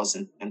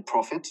 $100 in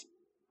profit,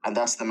 and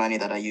that's the money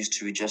that I used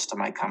to register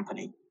my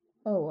company.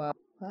 Oh, wow.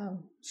 Wow.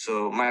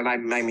 So my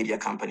media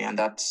company, and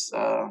that's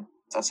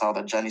how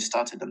the journey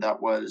started, and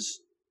that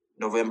was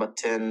November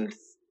 10th,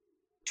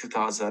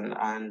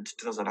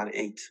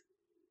 2008,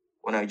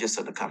 when I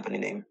registered the company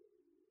name.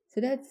 So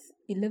that's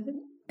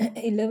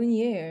 11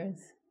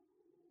 years.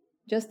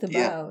 Just about.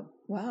 Yeah.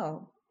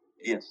 Wow.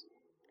 Yes.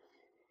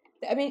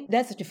 I mean,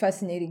 that's such a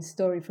fascinating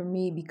story for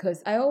me,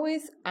 because I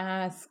always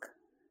ask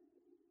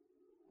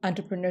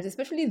entrepreneurs,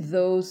 especially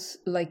those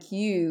like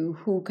you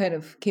who kind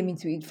of came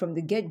into it from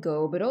the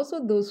get-go, but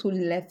also those who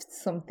left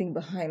something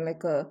behind,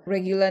 like a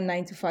regular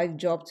 9-to-5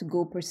 job, to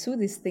go pursue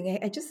this thing.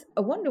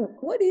 I wonder,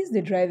 what is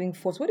the driving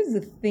force? What is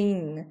the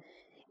thing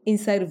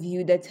inside of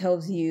you that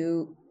tells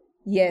you,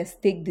 yes,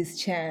 take this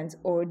chance,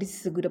 or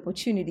this is a good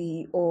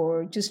opportunity,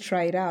 or just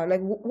try it out?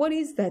 Like, what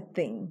is that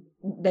thing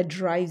that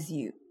drives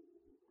you?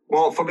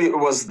 Well, for me, it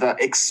was the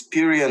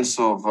experience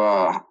of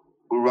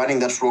running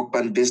that rock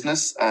band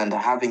business and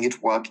having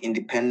it work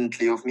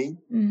independently of me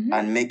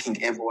and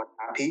making everyone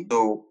happy.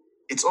 So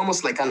it's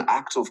almost like an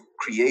act of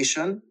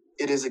creation.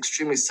 It is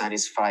extremely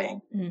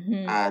satisfying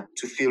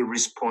to feel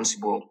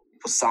responsible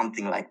for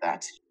something like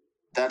that.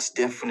 That's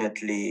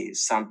definitely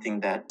something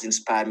that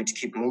inspired me to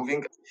keep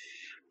moving.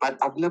 But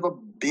I've never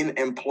been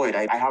employed.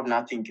 I have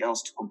nothing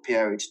else to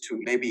compare it to.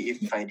 Maybe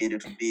if I did,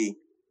 it would be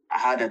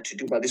harder to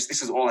do. But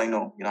this is all I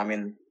know.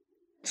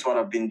 It's what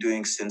I've been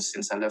doing since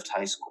I left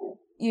high school.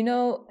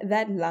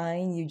 That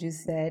line you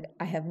just said,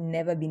 I have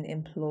never been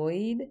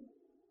employed,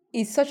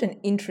 is such an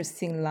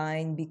interesting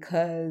line,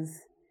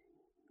 because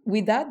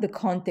without the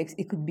context,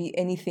 it could be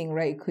anything,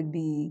 right? It could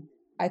be,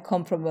 I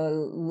come from a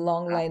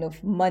long line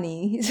of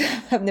money, so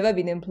I've never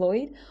been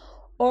employed,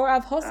 or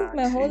I've hustled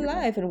my whole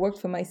life and worked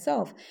for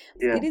myself.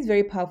 Yeah. It is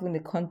very powerful in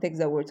the context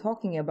that we're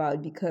talking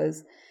about,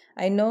 because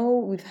I know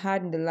we've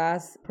had in the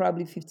last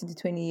probably 15 to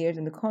 20 years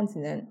on the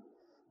continent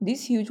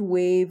this huge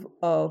wave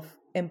of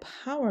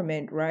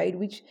empowerment, right?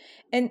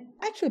 And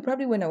actually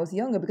probably when I was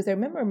younger, because I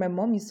remember my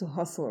mom used to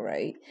hustle,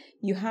 right?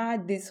 You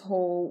had this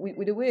whole,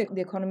 with the way the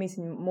economy is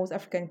in most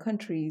African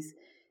countries,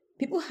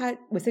 people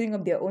were setting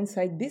up their own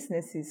side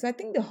businesses. So I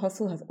think the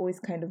hustle has always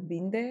kind of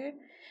been there.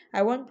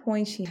 At one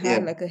point, she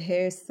had like a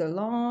hair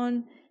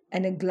salon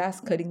and a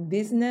glass cutting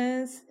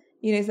business.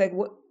 It's like,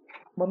 what,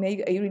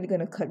 Mommy, are you really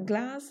going to cut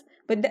glass?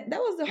 But that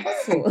was the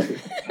hustle,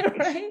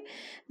 right?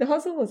 The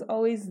hustle was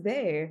always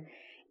there.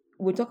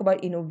 We talk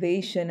about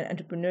innovation and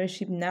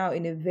entrepreneurship now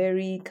in a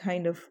very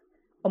kind of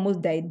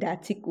almost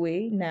didactic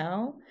way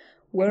now.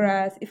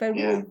 Whereas if I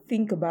really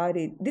think about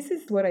it, this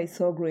is what I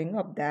saw growing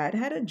up. Dad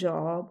had a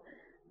job.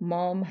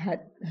 Mom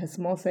had her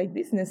small side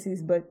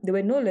businesses, but they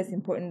were no less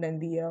important than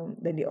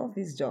the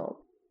office job.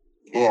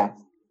 Yeah.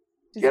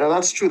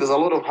 That's true. There's a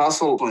lot of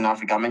hustle in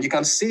Africa. I mean, you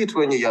can see it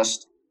when you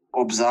just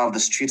observe the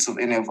streets of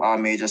any of our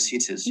major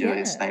cities. You know,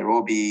 it's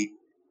Nairobi,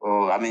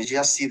 or you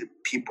just see the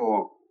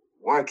people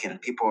working,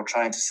 people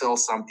trying to sell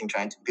something,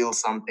 trying to build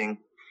something.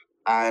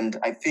 And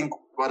I think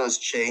what has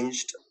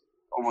changed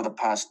over the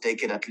past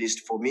decade, at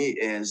least for me,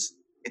 is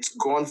it's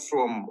gone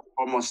from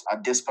almost a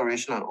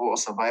desperation or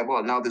survival.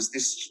 And now there's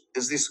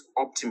this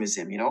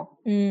optimism, you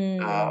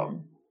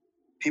know.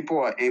 People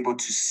are able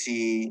to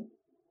see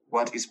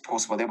what is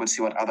possible. They're able to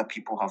see what other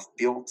people have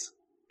built,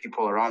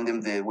 people around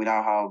them. We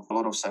now have a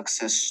lot of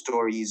success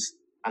stories,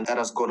 and that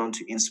has gone on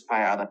to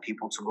inspire other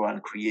people to go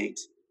and create.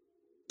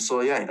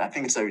 So yeah, I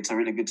think it's a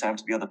really good time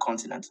to be on the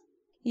continent.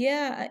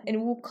 Yeah,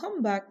 and we'll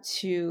come back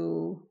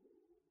to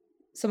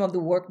some of the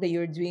work that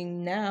you're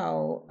doing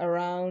now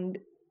around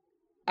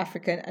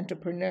African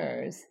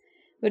entrepreneurs.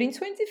 But in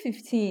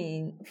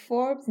 2015,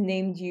 Forbes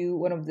named you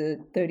one of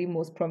the 30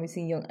 most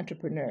promising young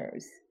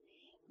entrepreneurs.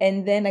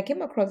 And then I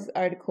came across this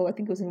article, I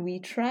think it was in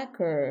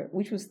WeTracker,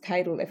 which was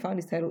titled, I found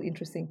this title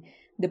interesting,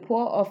 The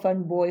Poor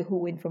Orphan Boy Who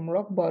Went from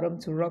Rock Bottom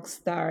to Rock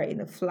Star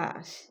in a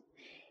Flash.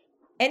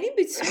 And in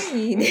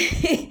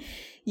between,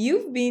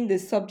 you've been the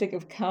subject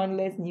of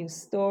countless news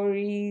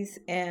stories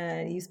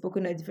and you've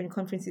spoken at different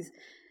conferences.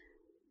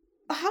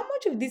 How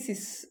much of this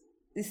is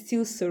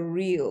still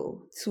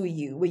surreal to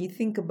you when you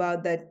think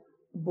about that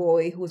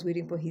boy who was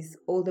waiting for his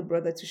older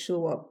brother to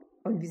show up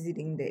on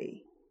visiting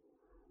day?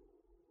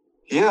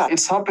 Yeah,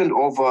 it's happened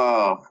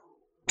over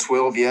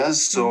 12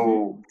 years.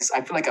 So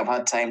I feel like I've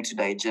had time to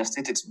digest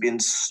it. It's been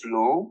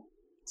slow.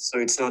 So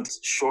it's not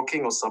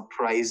shocking or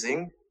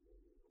surprising.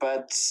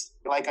 But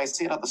like I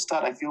said at the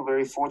start, I feel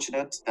very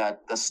fortunate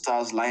that the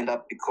stars lined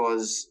up,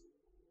 because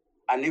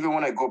and even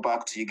when I go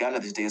back to Uganda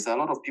these days, there are a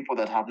lot of people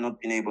that have not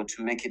been able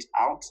to make it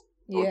out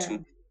or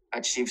to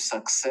achieve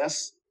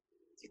success,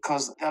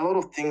 because there are a lot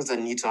of things that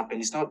need to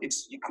happen.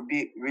 You could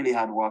be really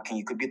hardworking,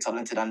 you could be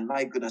talented, and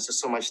my goodness,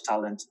 there's so much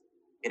talent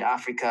in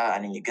Africa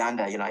and in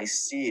Uganda. You know, I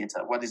see it,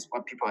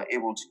 what people are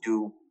able to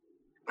do,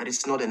 but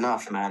it's not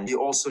enough, man. You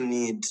also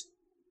need to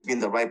be in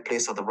the right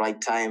place at the right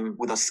time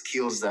with the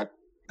skills that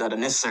are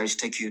necessary to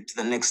take you to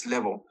the next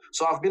level.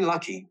 So I've been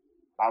lucky.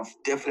 I've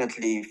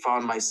definitely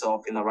found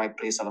myself in the right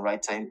place at the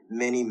right time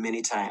many,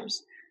 many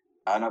times.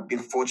 And I've been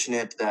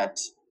fortunate that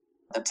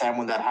the time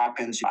when that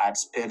happens, I'd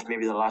spent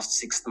maybe the last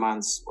 6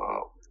 months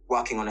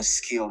working on a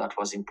skill that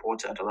was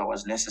important or that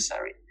was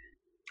necessary.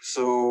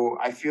 So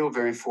I feel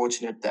very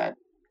fortunate that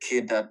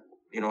kid that,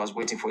 was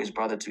waiting for his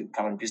brother to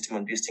come and visit him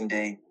on visiting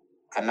day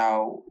can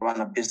now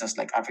run a business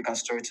like African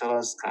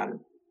Storytellers, can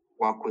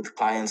work with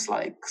clients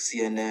like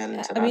CNN,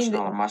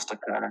 International, and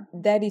MasterCard.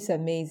 That is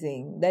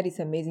amazing. That is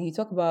amazing. You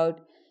talk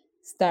about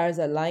stars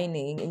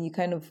aligning and you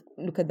kind of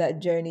look at that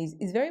journey.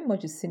 It's very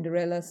much a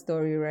Cinderella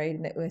story, right?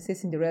 And when I say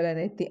Cinderella,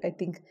 and I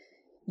think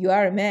you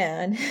are a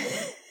man,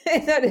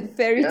 not a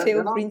fairy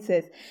tale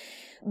princess.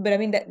 But I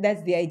mean,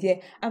 that's the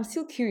idea. I'm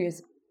still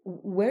curious,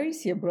 where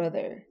is your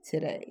brother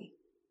today?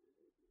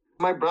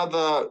 My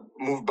brother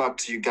moved back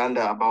to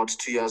Uganda about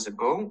 2 years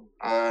ago,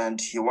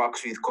 and he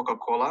works with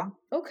Coca-Cola.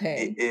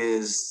 Okay. He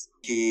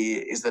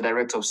is the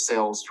director of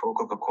sales for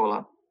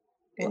Coca-Cola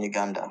in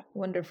Uganda.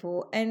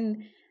 Wonderful.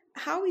 And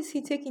how is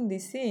he taking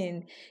this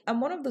in? I'm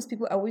one of those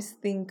people, I always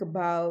think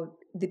about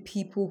the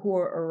people who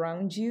are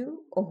around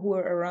you or who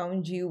are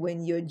around you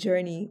when your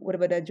journey,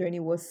 whatever that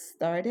journey was,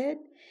 started,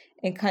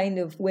 and kind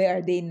of where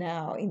are they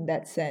now in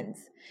that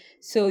sense.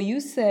 So you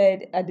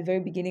said at the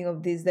very beginning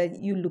of this that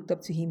you looked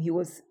up to him. He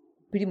was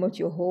pretty much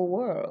your whole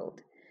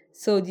world.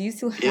 So do you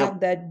still have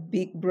that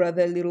big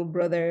brother, little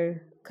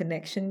brother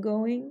connection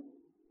going?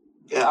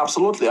 Yeah,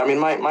 absolutely. I mean,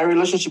 my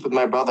relationship with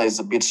my brother is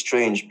a bit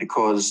strange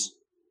because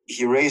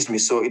he raised me.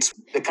 So it's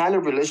the kind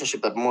of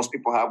relationship that most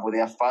people have with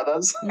their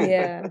fathers.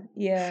 Yeah.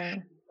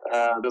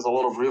 There's a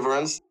lot of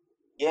reverence.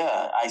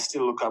 Yeah, I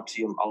still look up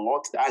to him a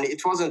lot. And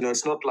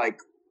it's not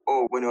like,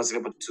 when he was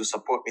able to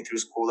support me through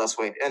school, that's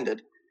where it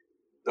ended.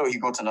 No, he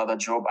got another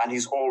job and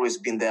he's always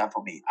been there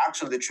for me.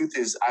 Actually, the truth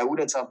is, I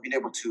wouldn't have been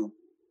able to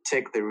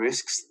take the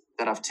risks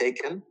that I've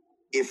taken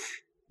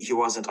if he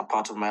wasn't a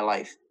part of my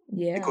life.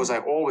 Yeah. Because I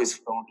always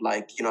felt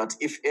like,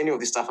 if any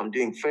of the stuff I'm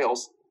doing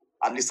fails,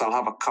 at least I'll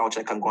have a couch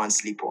I can go and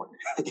sleep on.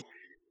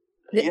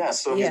 He's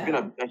been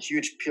a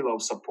huge pillar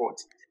of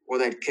support,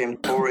 whether it came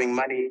borrowing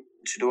money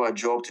to do a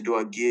job, to do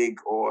a gig,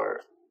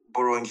 or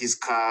borrowing his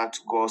car to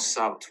go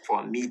out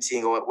for a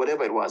meeting or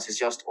whatever it was. He's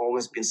just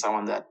always been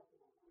someone that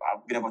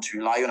I've been able to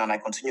rely on, and I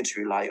continue to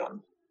rely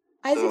on.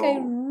 Isaac, I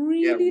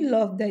really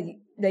love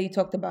that you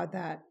talked about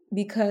that,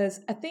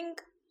 because I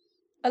think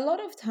a lot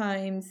of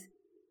times,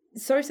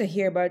 stories I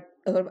hear about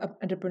a lot of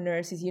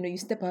entrepreneurs is, you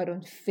step out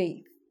on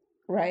faith,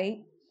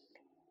 right?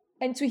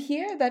 And to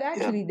hear that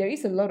actually there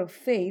is a lot of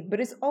faith, but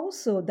it's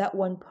also that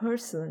one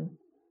person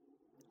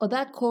or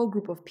that core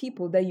group of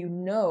people that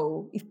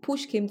if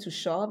push came to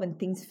shove and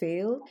things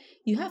fail,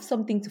 you have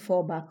something to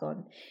fall back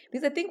on.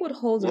 Because I think what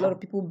holds a lot of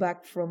people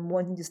back from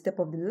wanting to step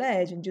off the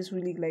ledge and just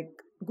really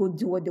go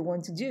do what they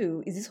want to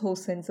do is this whole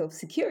sense of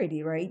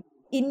security, right?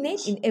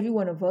 Innate in every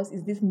one of us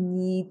is this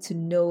need to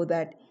know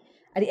that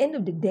at the end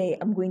of the day,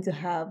 I'm going to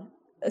have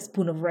a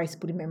spoon of rice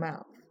put in my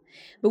mouth.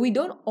 But we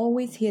don't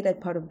always hear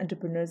that part of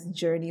entrepreneurs'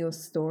 journey or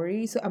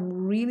story. So I'm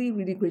really,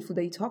 really grateful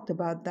that you talked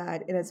about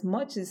that. And as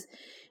much as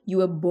you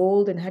were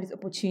bold and had these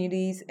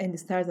opportunities and the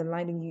stars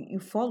aligned and you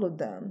followed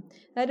them,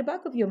 at the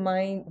back of your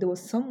mind, there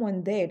was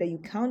someone there that you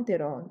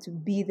counted on to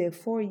be there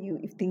for you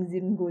if things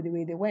didn't go the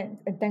way they went.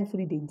 And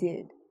thankfully they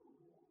did.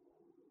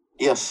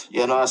 Yes,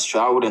 yeah, no, that's true.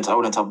 I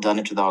wouldn't have done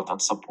it without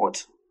that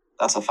support.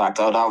 That's a fact.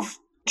 I would have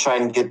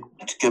tried and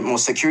get more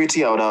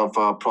security. I would have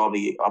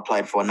probably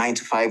applied for a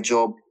 9-to-5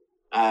 job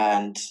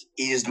and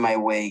eased my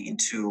way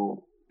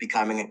into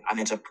becoming an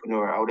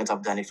entrepreneur. I wouldn't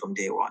have done it from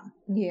day one.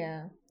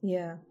 Yeah,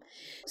 yeah.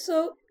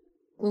 So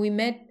when we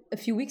met a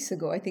few weeks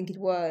ago, I think it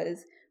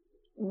was,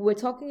 we're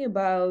talking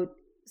about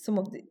some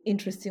of the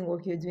interesting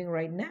work you're doing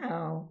right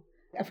now,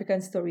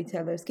 African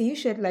storytellers. Can you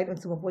shed light on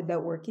some of what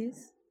that work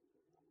is?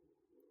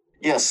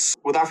 Yes,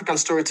 with African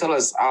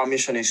storytellers, our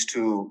mission is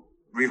to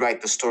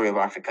rewrite the story of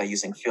Africa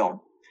using film.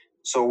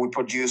 So we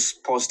produce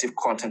positive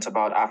content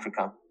about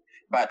Africa,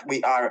 but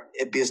we are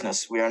a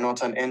business. We are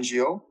not an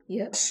NGO.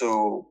 Yep.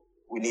 So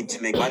we need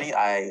to make money.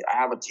 I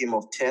have a team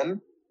of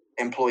 10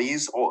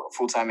 employees, or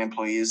full-time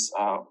employees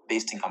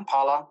based in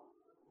Kampala.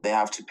 They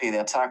have to pay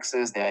their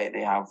taxes.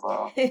 They have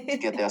to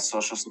get their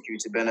social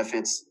security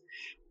benefits.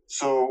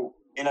 So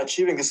in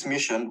achieving this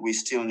mission, we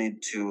still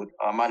need to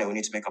money. We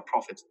need to make a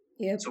profit.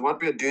 Yep. So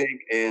what we're doing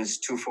is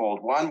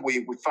twofold. One,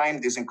 we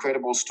find these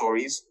incredible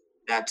stories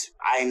that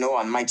I know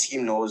and my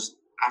team knows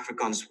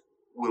Africans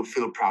will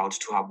feel proud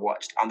to have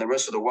watched. And the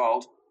rest of the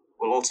world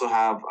will also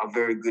have a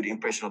very good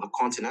impression of the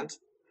continent.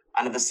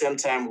 And at the same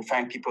time, we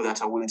find people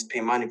that are willing to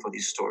pay money for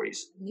these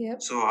stories.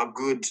 Yep. So a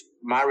good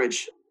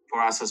marriage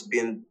for us has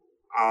been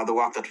the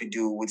work that we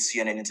do with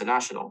CNN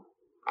International.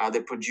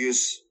 They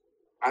produce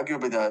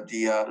arguably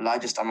the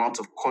largest amount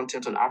of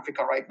content on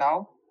Africa right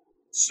now.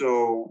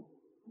 So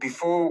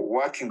before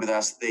working with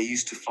us, they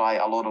used to fly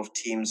a lot of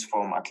teams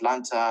from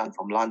Atlanta and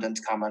from London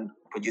to come and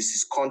produce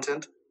this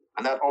content.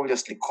 And that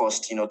obviously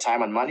cost,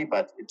 time and money,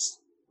 but it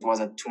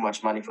wasn't too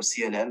much money for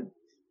CNN.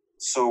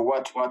 So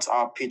what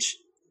our pitch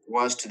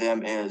was to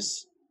them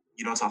is,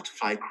 you don't have to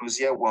fly crews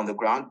here. We're on the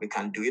ground. We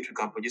can do it. We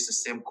can produce the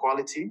same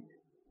quality.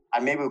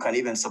 And maybe we can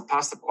even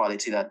surpass the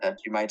quality that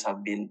you might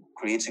have been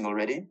creating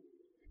already.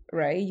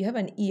 Right. You have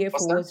an ear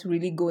for what's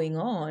really going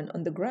on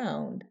the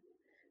ground.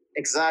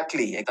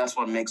 Exactly. That's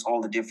what makes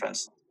all the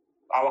difference.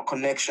 Our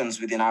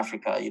connections within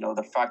Africa,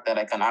 the fact that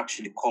I can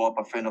actually call up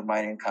a friend of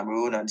mine in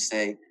Cameroon and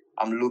say,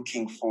 I'm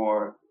looking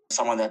for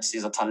someone that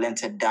is a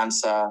talented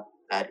dancer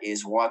that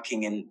is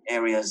working in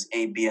areas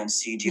A, B, and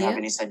C. Do you have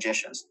any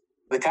suggestions?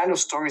 The kind of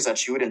stories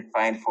that you wouldn't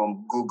find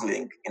from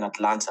Googling in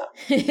Atlanta,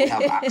 we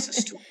have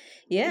access to.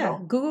 Yeah,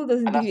 Google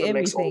doesn't give you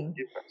everything.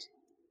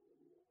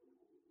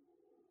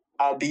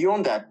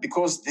 Beyond that,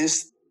 because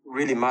this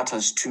really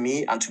matters to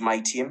me and to my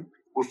team,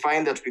 we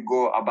find that we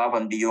go above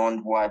and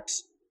beyond what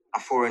a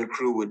foreign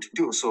crew would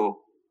do. So,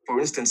 for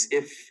instance,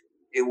 if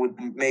it would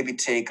maybe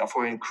take a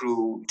foreign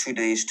crew 2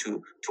 days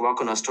to work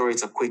on a story,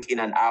 it's a quick in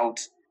and out,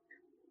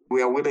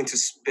 we are willing to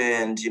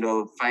spend,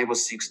 5 or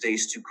 6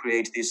 days to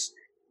create this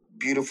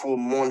beautiful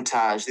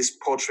montage, this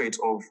portrait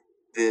of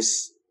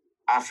this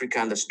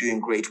African that's doing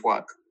great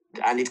work.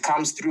 And it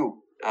comes through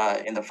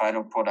in the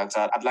final product.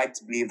 I'd like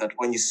to believe that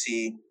when you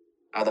see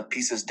the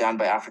pieces done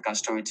by African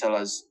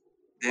storytellers,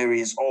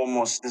 there's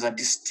a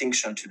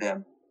distinction to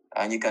them.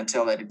 And you can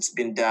tell that it's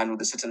been done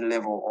with a certain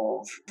level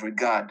of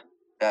regard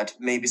that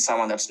maybe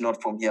someone that's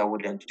not from here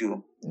wouldn't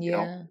do.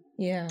 Yeah,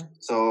 yeah.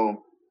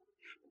 So,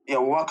 we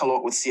work a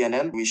lot with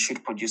CNN. We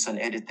should produce and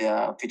edit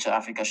their Feature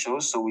Africa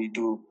shows. So we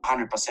do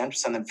 100%,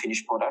 send them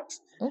finished products.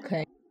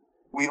 Okay.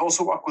 We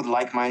also work with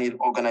like-minded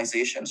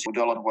organizations. We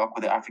do a lot of work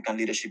with the African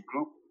Leadership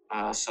Group.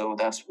 So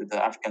that's with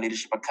the African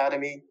Leadership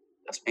Academy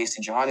that's based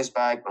in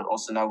Johannesburg, but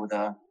also now with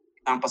the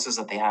campuses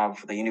that they have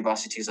for the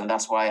universities. And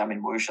that's why I'm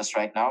in Mauritius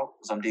right now,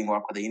 because I'm doing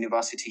work with the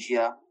university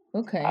here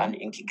and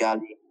in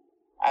Kigali.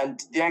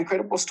 And there are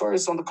incredible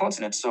stories on the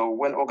continent. So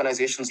when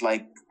organizations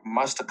like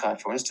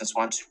MasterCard, for instance,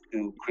 want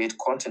to create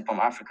content from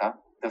Africa,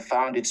 they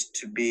found it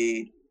to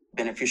be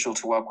beneficial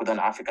to work with an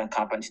African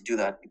company to do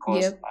that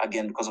because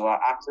of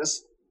our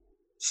access.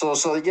 So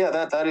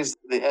that is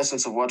the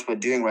essence of what we're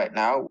doing right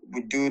now.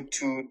 We do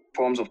 2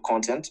 forms of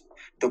content,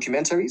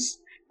 documentaries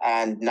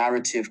and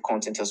narrative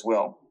content as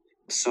well.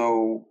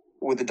 So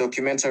with the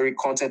documentary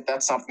content,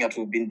 that's something that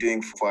we've been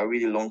doing for a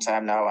really long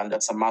time now, and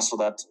that's a muscle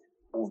that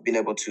we've been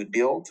able to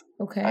build.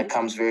 Okay. It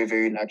comes very,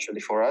 very naturally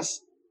for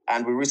us.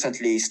 And we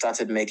recently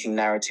started making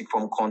narrative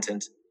form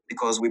content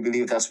because we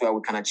believe that's where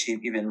we can achieve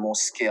even more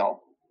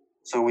scale.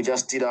 So we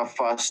just did our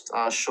first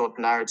short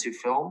narrative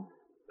film,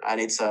 and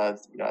it's a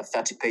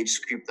 30-page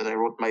script that I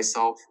wrote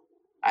myself,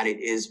 and it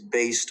is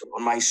based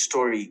on my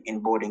story in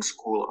boarding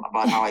school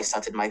about how I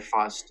started my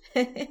first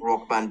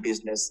rock band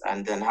business,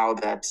 and then how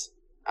that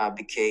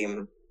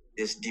became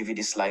this DVD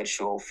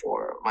slideshow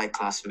for my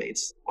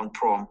classmates on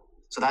prom.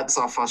 So that's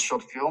our first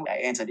short film. I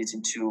entered it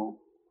into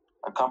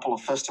a couple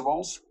of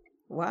festivals.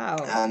 Wow.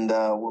 And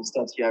we'll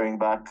start hearing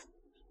back.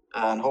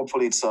 And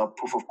hopefully it's a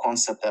proof of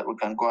concept that we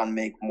can go and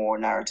make more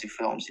narrative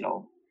films,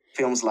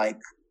 films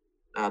like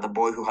The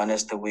Boy Who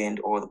Harnessed the Wind,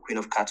 or The Queen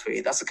of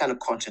Catway. That's the kind of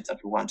content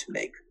that we want to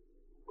make.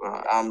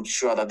 I'm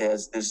sure that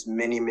there's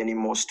many, many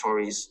more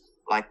stories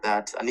like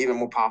that, and even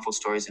more powerful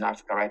stories in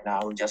Africa right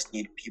now. We just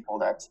need people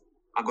that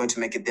are going to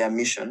make it their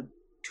mission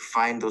to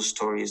find those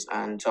stories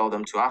and tell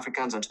them to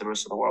Africans and to the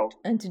rest of the world.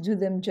 And to do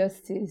them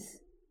justice.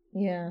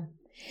 Yeah.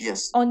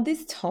 Yes. On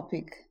this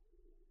topic,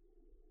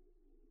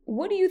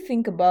 what do you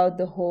think about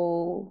the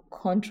whole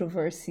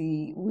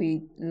controversy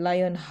with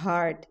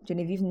Lionheart,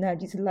 Genevieve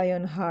Nnaji's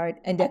Lionheart,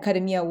 and the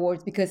Academy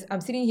Awards? Because I'm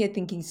sitting here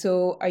thinking,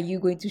 so are you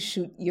going to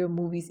shoot your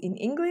movies in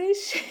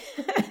English?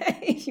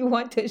 If you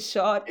want a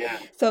shot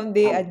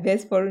someday at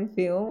Best Foreign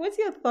Film. What's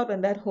your thought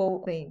on that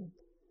whole thing?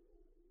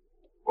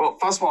 Well,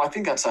 first of all, I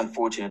think that's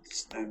unfortunate.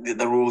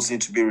 The rules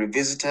need to be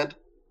revisited.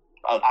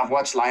 I've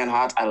watched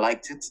Lionheart. I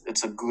liked it.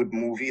 It's a good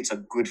movie. It's a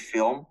good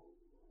film.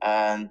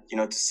 And,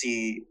 to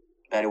see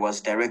that it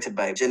was directed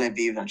by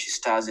Genevieve and she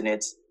stars in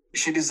it,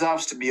 she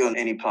deserves to be on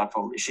any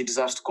platform. She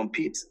deserves to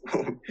compete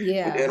with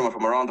anyone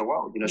from around the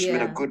world. She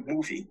made a good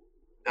movie.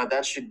 Now,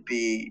 that should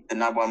be the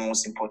number one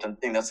most important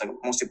thing. That's the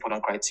most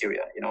important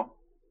criteria,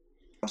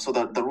 So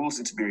the rules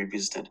need to be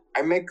revisited.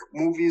 I make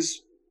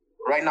movies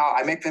right now.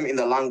 I make them in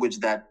the language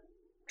that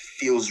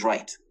feels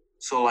right.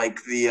 So like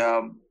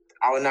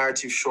our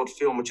narrative short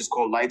film, which is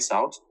called Lights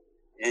Out,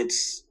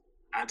 it's,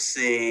 I'd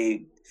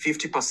say,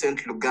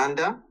 50%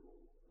 Luganda,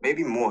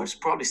 maybe more. It's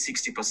probably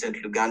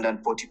 60% Luganda and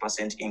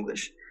 40%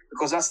 English,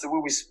 because that's the way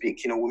we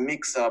speak. We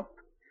mix up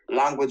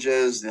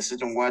languages. There's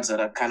certain words that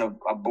are kind of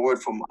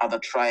borrowed from other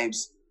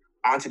tribes.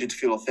 I wanted it to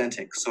feel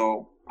authentic.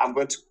 So I'm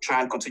going to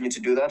try and continue to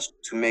do that,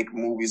 to make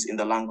movies in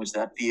the language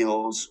that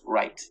feels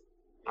right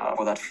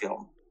for that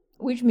film.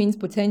 Which means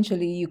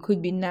potentially you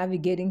could be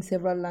navigating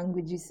several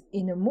languages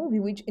in a movie,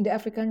 which in the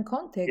African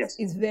context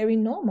is very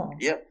normal.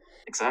 Yeah,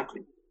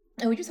 exactly.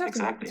 And we just have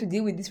to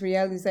deal with these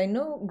realities. I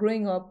know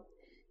growing up,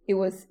 it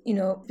was,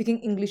 speaking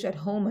English at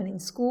home and in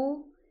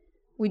school,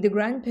 with the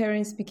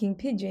grandparents speaking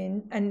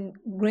Pidgin, and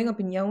growing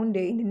up in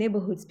Yaoundé in the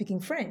neighborhood speaking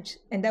French.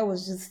 And that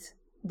was just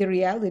the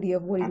reality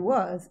of what it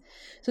was.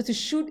 So to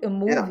shoot a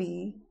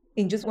movie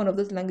in just one of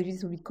those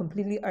languages would be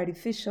completely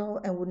artificial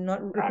and would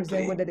not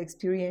represent what that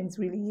experience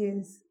really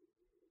is.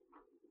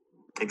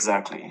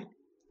 Exactly.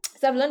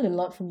 So I've learned a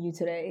lot from you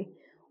today.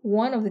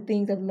 One of the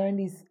things I've learned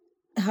is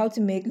how to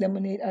make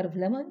lemonade out of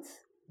lemons.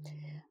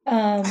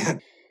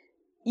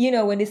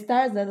 When the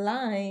stars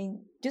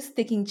align, just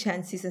taking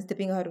chances and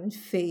stepping out on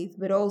faith,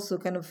 but also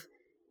kind of,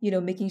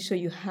 making sure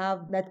you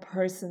have that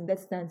person that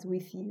stands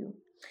with you.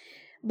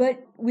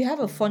 But we have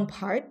a fun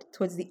part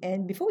towards the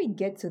end. Before we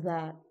get to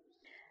that,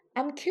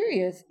 I'm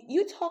curious,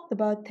 you talked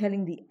about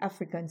telling the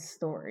African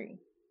story.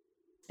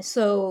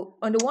 So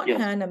on the one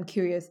hand, I'm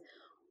curious,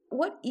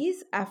 what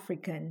is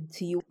African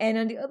to you? And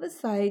on the other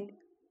side,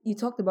 you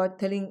talked about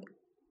telling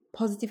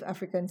positive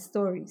African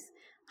stories.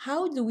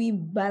 How do we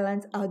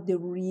balance out the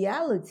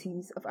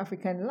realities of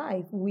African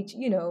life, which,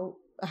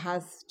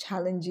 has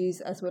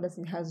challenges as well as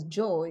it has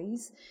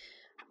joys?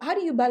 How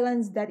do you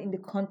balance that in the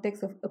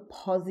context of a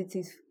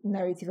positive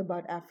narrative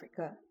about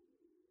Africa?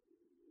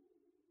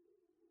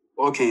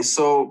 Okay,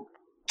 so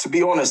to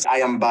be honest, I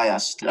am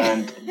biased.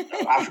 And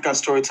African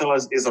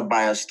Storytellers is a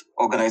biased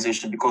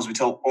organization because we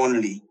tell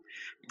only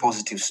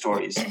positive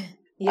stories.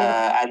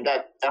 And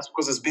that's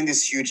because there's been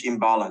this huge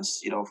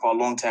imbalance, for a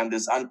long time.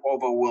 There's an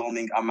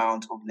overwhelming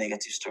amount of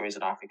negative stories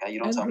in Africa. You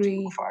don't have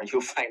to look far,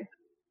 you'll find,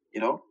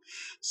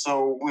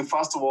 So we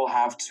first of all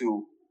have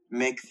to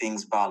make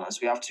things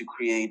balanced. We have to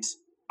create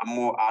a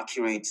more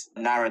accurate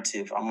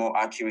narrative, a more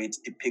accurate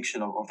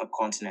depiction of the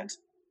continent.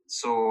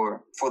 So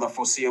for the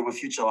foreseeable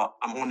future,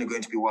 I'm only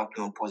going to be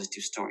working on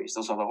positive stories.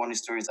 Those are the only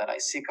stories that I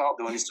seek out,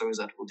 the only stories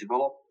that will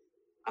develop.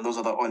 And those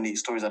are the only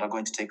stories that are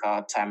going to take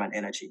our time and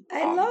energy.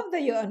 I love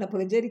that you're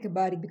unapologetic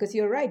about it, because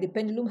you're right. The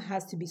pendulum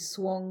has to be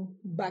swung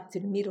back to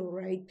the middle,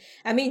 right?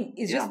 I mean,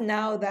 it's just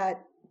now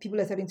that people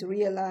are starting to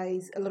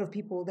realize, a lot of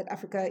people, that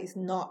Africa is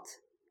not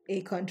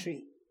a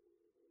country.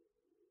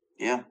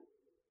 Yeah.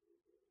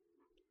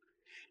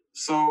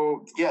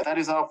 So, that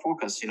is our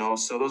focus,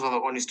 So those are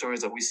the only stories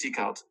that we seek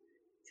out.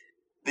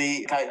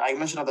 I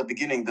mentioned at the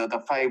beginning that the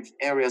 5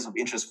 areas of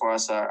interest for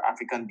us are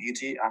African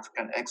beauty,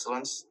 African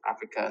excellence,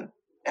 African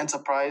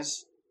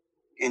enterprise,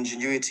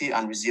 ingenuity,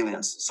 and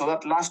resilience. So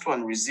that last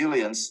one,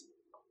 resilience,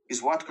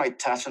 is what might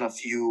touch on a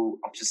few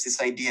of just this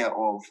idea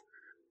of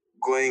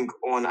going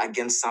on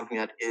against something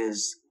that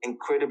is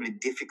incredibly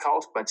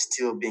difficult, but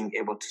still being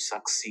able to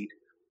succeed.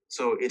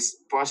 So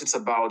for us, it's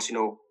about,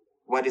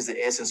 what is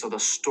the essence of the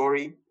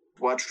story?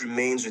 What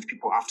remains with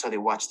people after they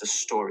watch the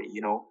story,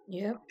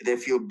 Yeah. Do they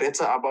feel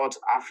better about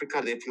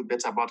Africa? Do they feel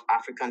better about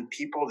African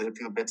people? Do they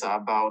feel better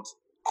about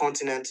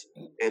continent?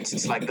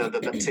 It's like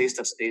the taste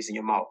that stays in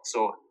your mouth.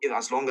 So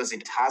as long as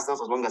it has that,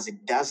 as long as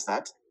it does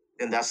that,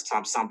 then that's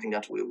something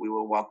that we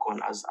will work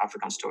on as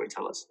African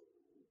storytellers.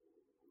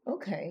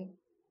 Okay,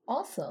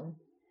 awesome.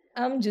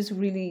 I'm just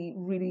really,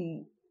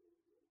 really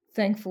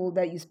thankful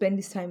that you spend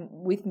this time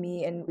with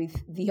me and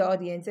with the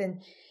audience.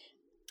 And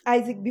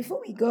Isaac,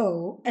 before we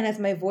go, and as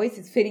my voice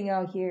is fading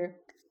out here,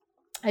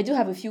 I do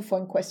have a few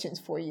fun questions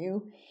for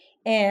you.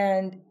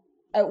 And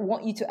I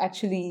want you to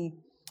actually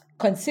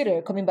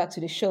consider coming back to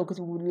the show because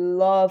we would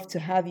love to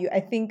have you. I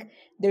think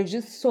there's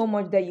just so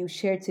much that you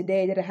shared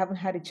today that I haven't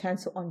had a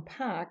chance to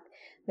unpack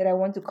that I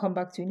want to come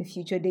back to in a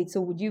future date.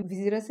 So would you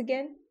visit us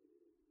again?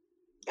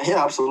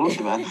 Yeah,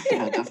 absolutely, man.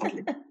 Yeah,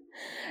 definitely.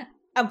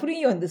 I'm putting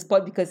you on the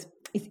spot because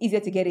it's easier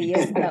to get a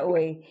yes that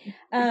way.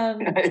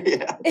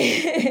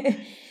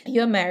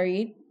 You're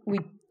married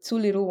with 2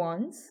 little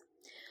ones.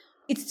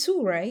 It's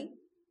 2, right?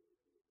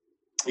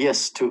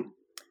 Yes, 2.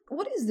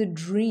 What is the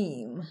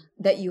dream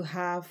that you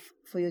have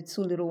for your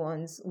 2 little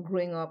ones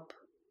growing up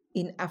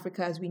in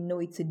Africa as we know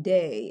it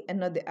today, and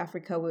not the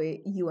Africa where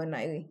you and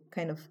I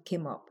kind of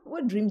came up?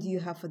 What dream do you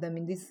have for them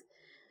in this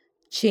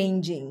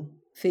changing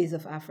phase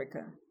of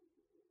Africa?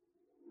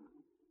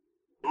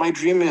 My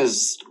dream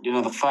is,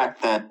 the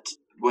fact that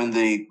when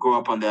they grow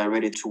up and they're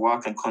ready to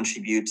work and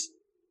contribute,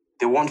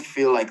 they won't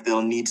feel like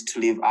they'll need to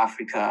leave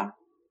Africa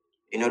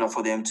in order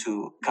for them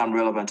to become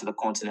relevant to the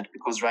continent.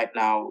 Because right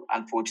now,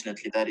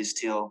 unfortunately, that is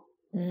still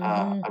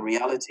a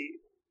reality.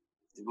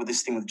 With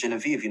this thing with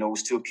Genevieve, we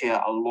still care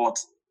a lot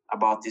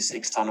about this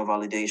external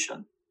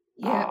validation.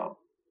 Yeah.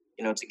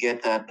 To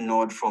get that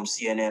nod from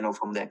CNN or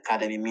from the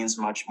academy means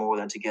much more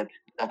than to get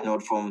that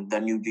nod from the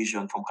New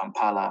Vision from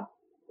Kampala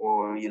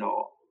or,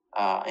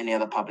 any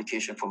other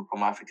publication from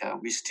Africa.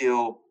 We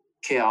still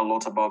care a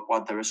lot about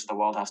what the rest of the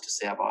world has to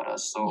say about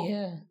us. So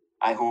Yeah.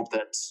 I hope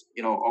that,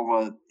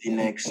 over the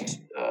next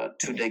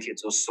 2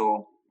 decades or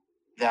so,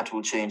 that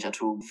will change,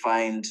 that we'll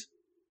find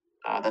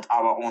that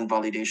our own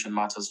validation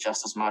matters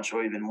just as much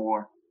or even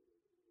more,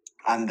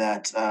 and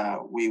that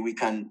we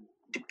can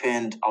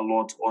depend a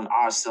lot on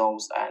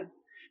ourselves, and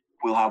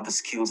we'll have the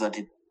skills that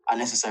are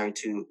necessary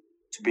to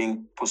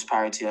bring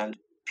prosperity and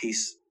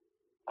peace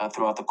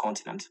throughout the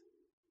continent.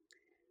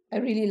 I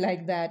really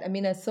like that. I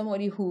mean, as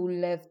somebody who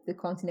left the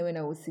continent when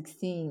I was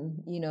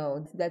 16,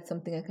 that's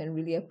something I can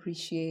really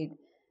appreciate.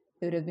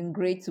 It would have been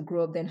great to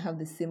grow up then have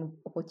the same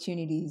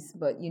opportunities,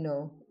 but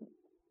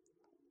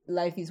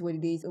life is what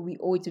it is. We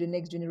owe it to the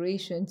next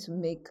generation to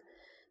make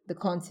the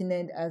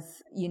continent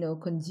as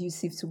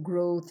conducive to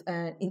growth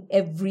and in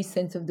every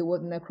sense of the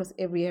word and across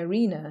every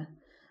arena.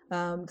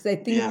 Because I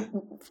think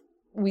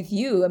with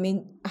you, I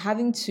mean,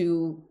 having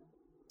to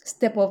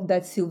step off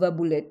that silver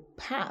bullet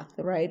path,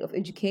 right, of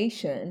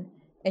education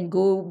and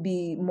go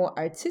be more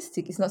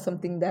artistic is not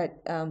something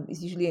that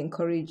is usually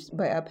encouraged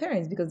by our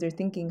parents, because they're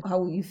thinking, how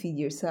will you feed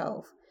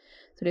yourself?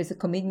 So there's a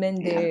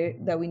commitment there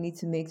that we need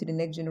to make to the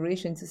next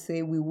generation to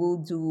say we will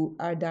do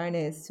our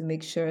darnest to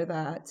make sure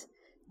that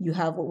you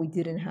have what we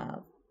didn't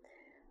have.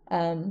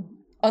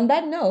 On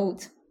that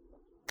note,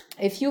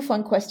 a few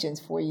fun questions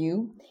for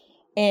you,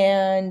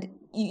 and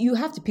you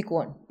have to pick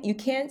one. You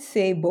can't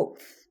say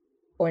both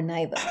or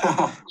neither.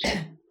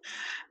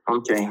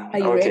 Okay. Are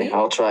you ready?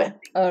 I'll try.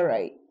 All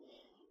right.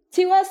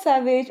 Tiwa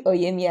Savage or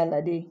Yemi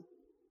Alade?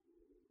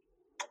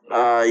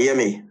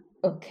 Yemi.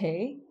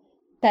 Okay.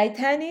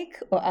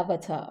 Titanic or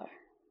Avatar?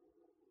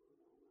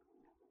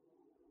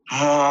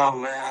 Oh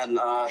man,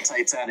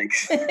 Titanic.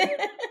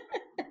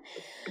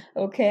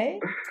 Okay.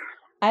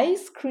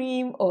 Ice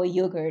cream or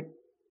yogurt?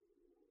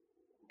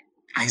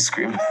 Ice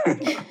cream.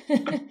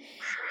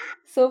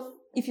 So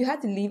if you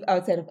had to live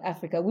outside of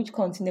Africa, which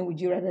continent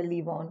would you rather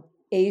live on?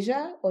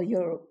 Asia or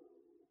Europe?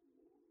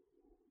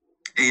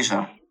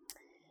 Asia.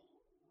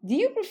 Do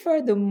you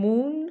prefer the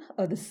moon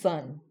or the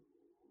sun?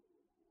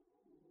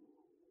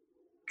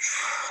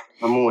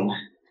 The moon.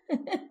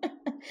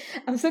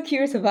 I'm so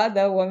curious about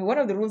that one. One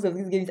of the rules of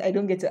these games, I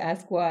don't get to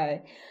ask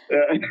why.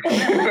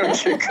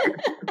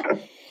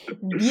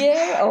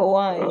 Beer or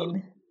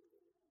wine?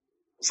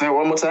 Say it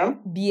one more time.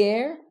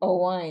 Beer or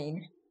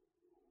wine?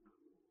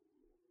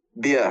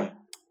 Beer.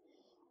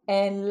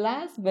 And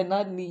last but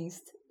not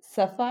least,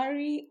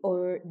 safari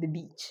or the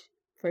beach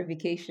for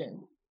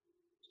vacation?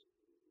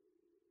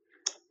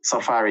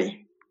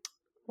 Safari.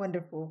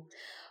 Wonderful.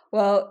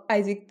 Well,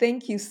 Isaac,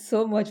 thank you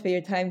so much for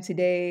your time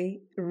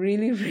today.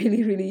 Really,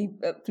 really, really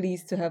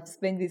pleased to have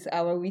spent this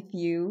hour with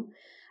you.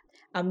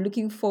 I'm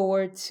looking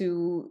forward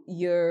to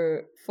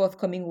your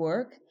forthcoming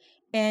work.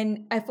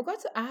 And I forgot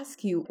to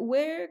ask you,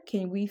 where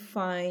can we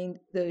find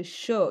the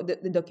show,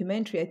 the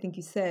documentary, I think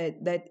you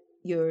said, that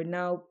you're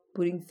now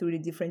putting through the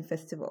different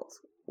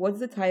festivals? What's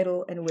the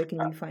title and where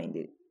can we find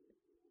it?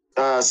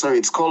 Sorry,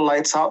 it's called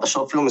Lights Out. The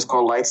short film is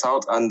called Lights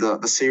Out, and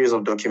the series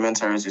of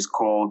documentaries is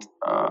called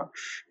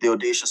The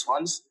Audacious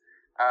Ones.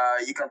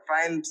 You can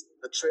find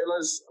the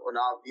trailers on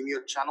our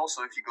Vimeo channel.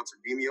 So if you go to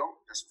Vimeo,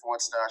 just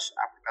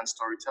 /African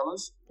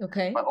Storytellers.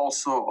 Okay. But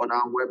also on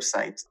our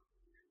website,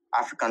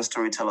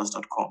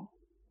 africanstorytellers.com.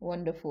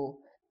 Wonderful.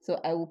 So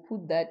I will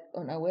put that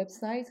on our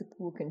website so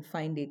people can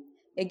find it.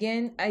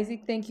 Again,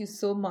 Isaac, thank you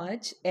so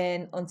much.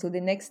 And until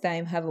the next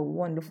time, have a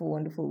wonderful,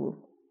 wonderful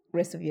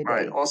rest of your day. All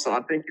right, awesome.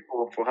 And thank you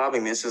for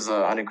having me. This is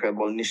an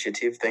incredible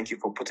initiative. Thank you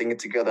for putting it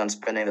together and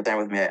spending the time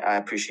with me. I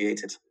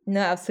appreciate it.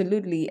 No,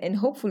 absolutely. And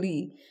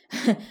hopefully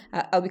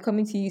I'll be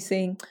coming to you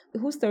saying,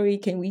 whose story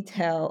can we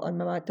tell on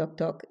Mama Talk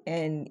Talk?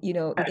 And, in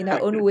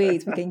our own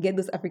ways, we can get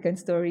those African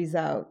stories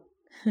out.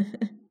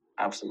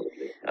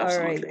 Absolutely. All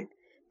right.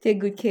 Take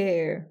good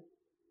care.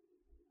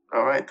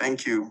 All right.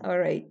 Thank you. All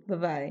right.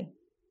 Bye-bye.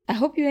 I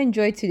hope you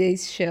enjoyed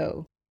today's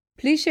show.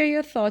 Please share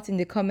your thoughts in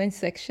the comment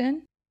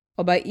section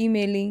or by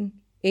emailing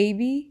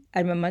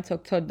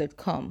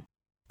ab@mamatalktalk.com.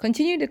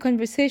 Continue the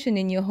conversation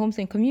in your homes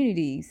and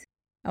communities.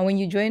 And when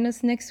you join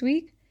us next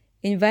week,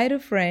 invite a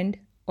friend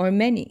or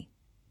many.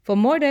 For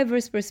more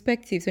diverse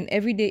perspectives on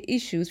everyday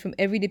issues from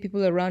everyday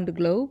people around the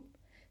globe,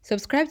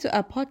 subscribe to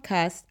our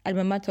podcast at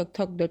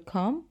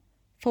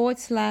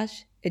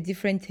mamatalktalk.com/a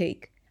different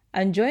take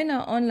and join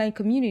our online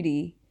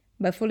community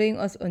by following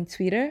us on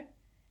Twitter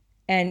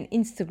and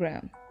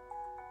Instagram.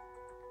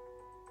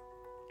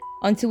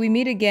 Until we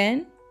meet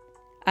again,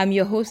 I'm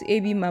your host,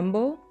 AB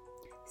Mambo.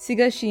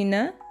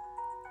 Sigashina.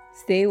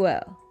 Stay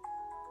well.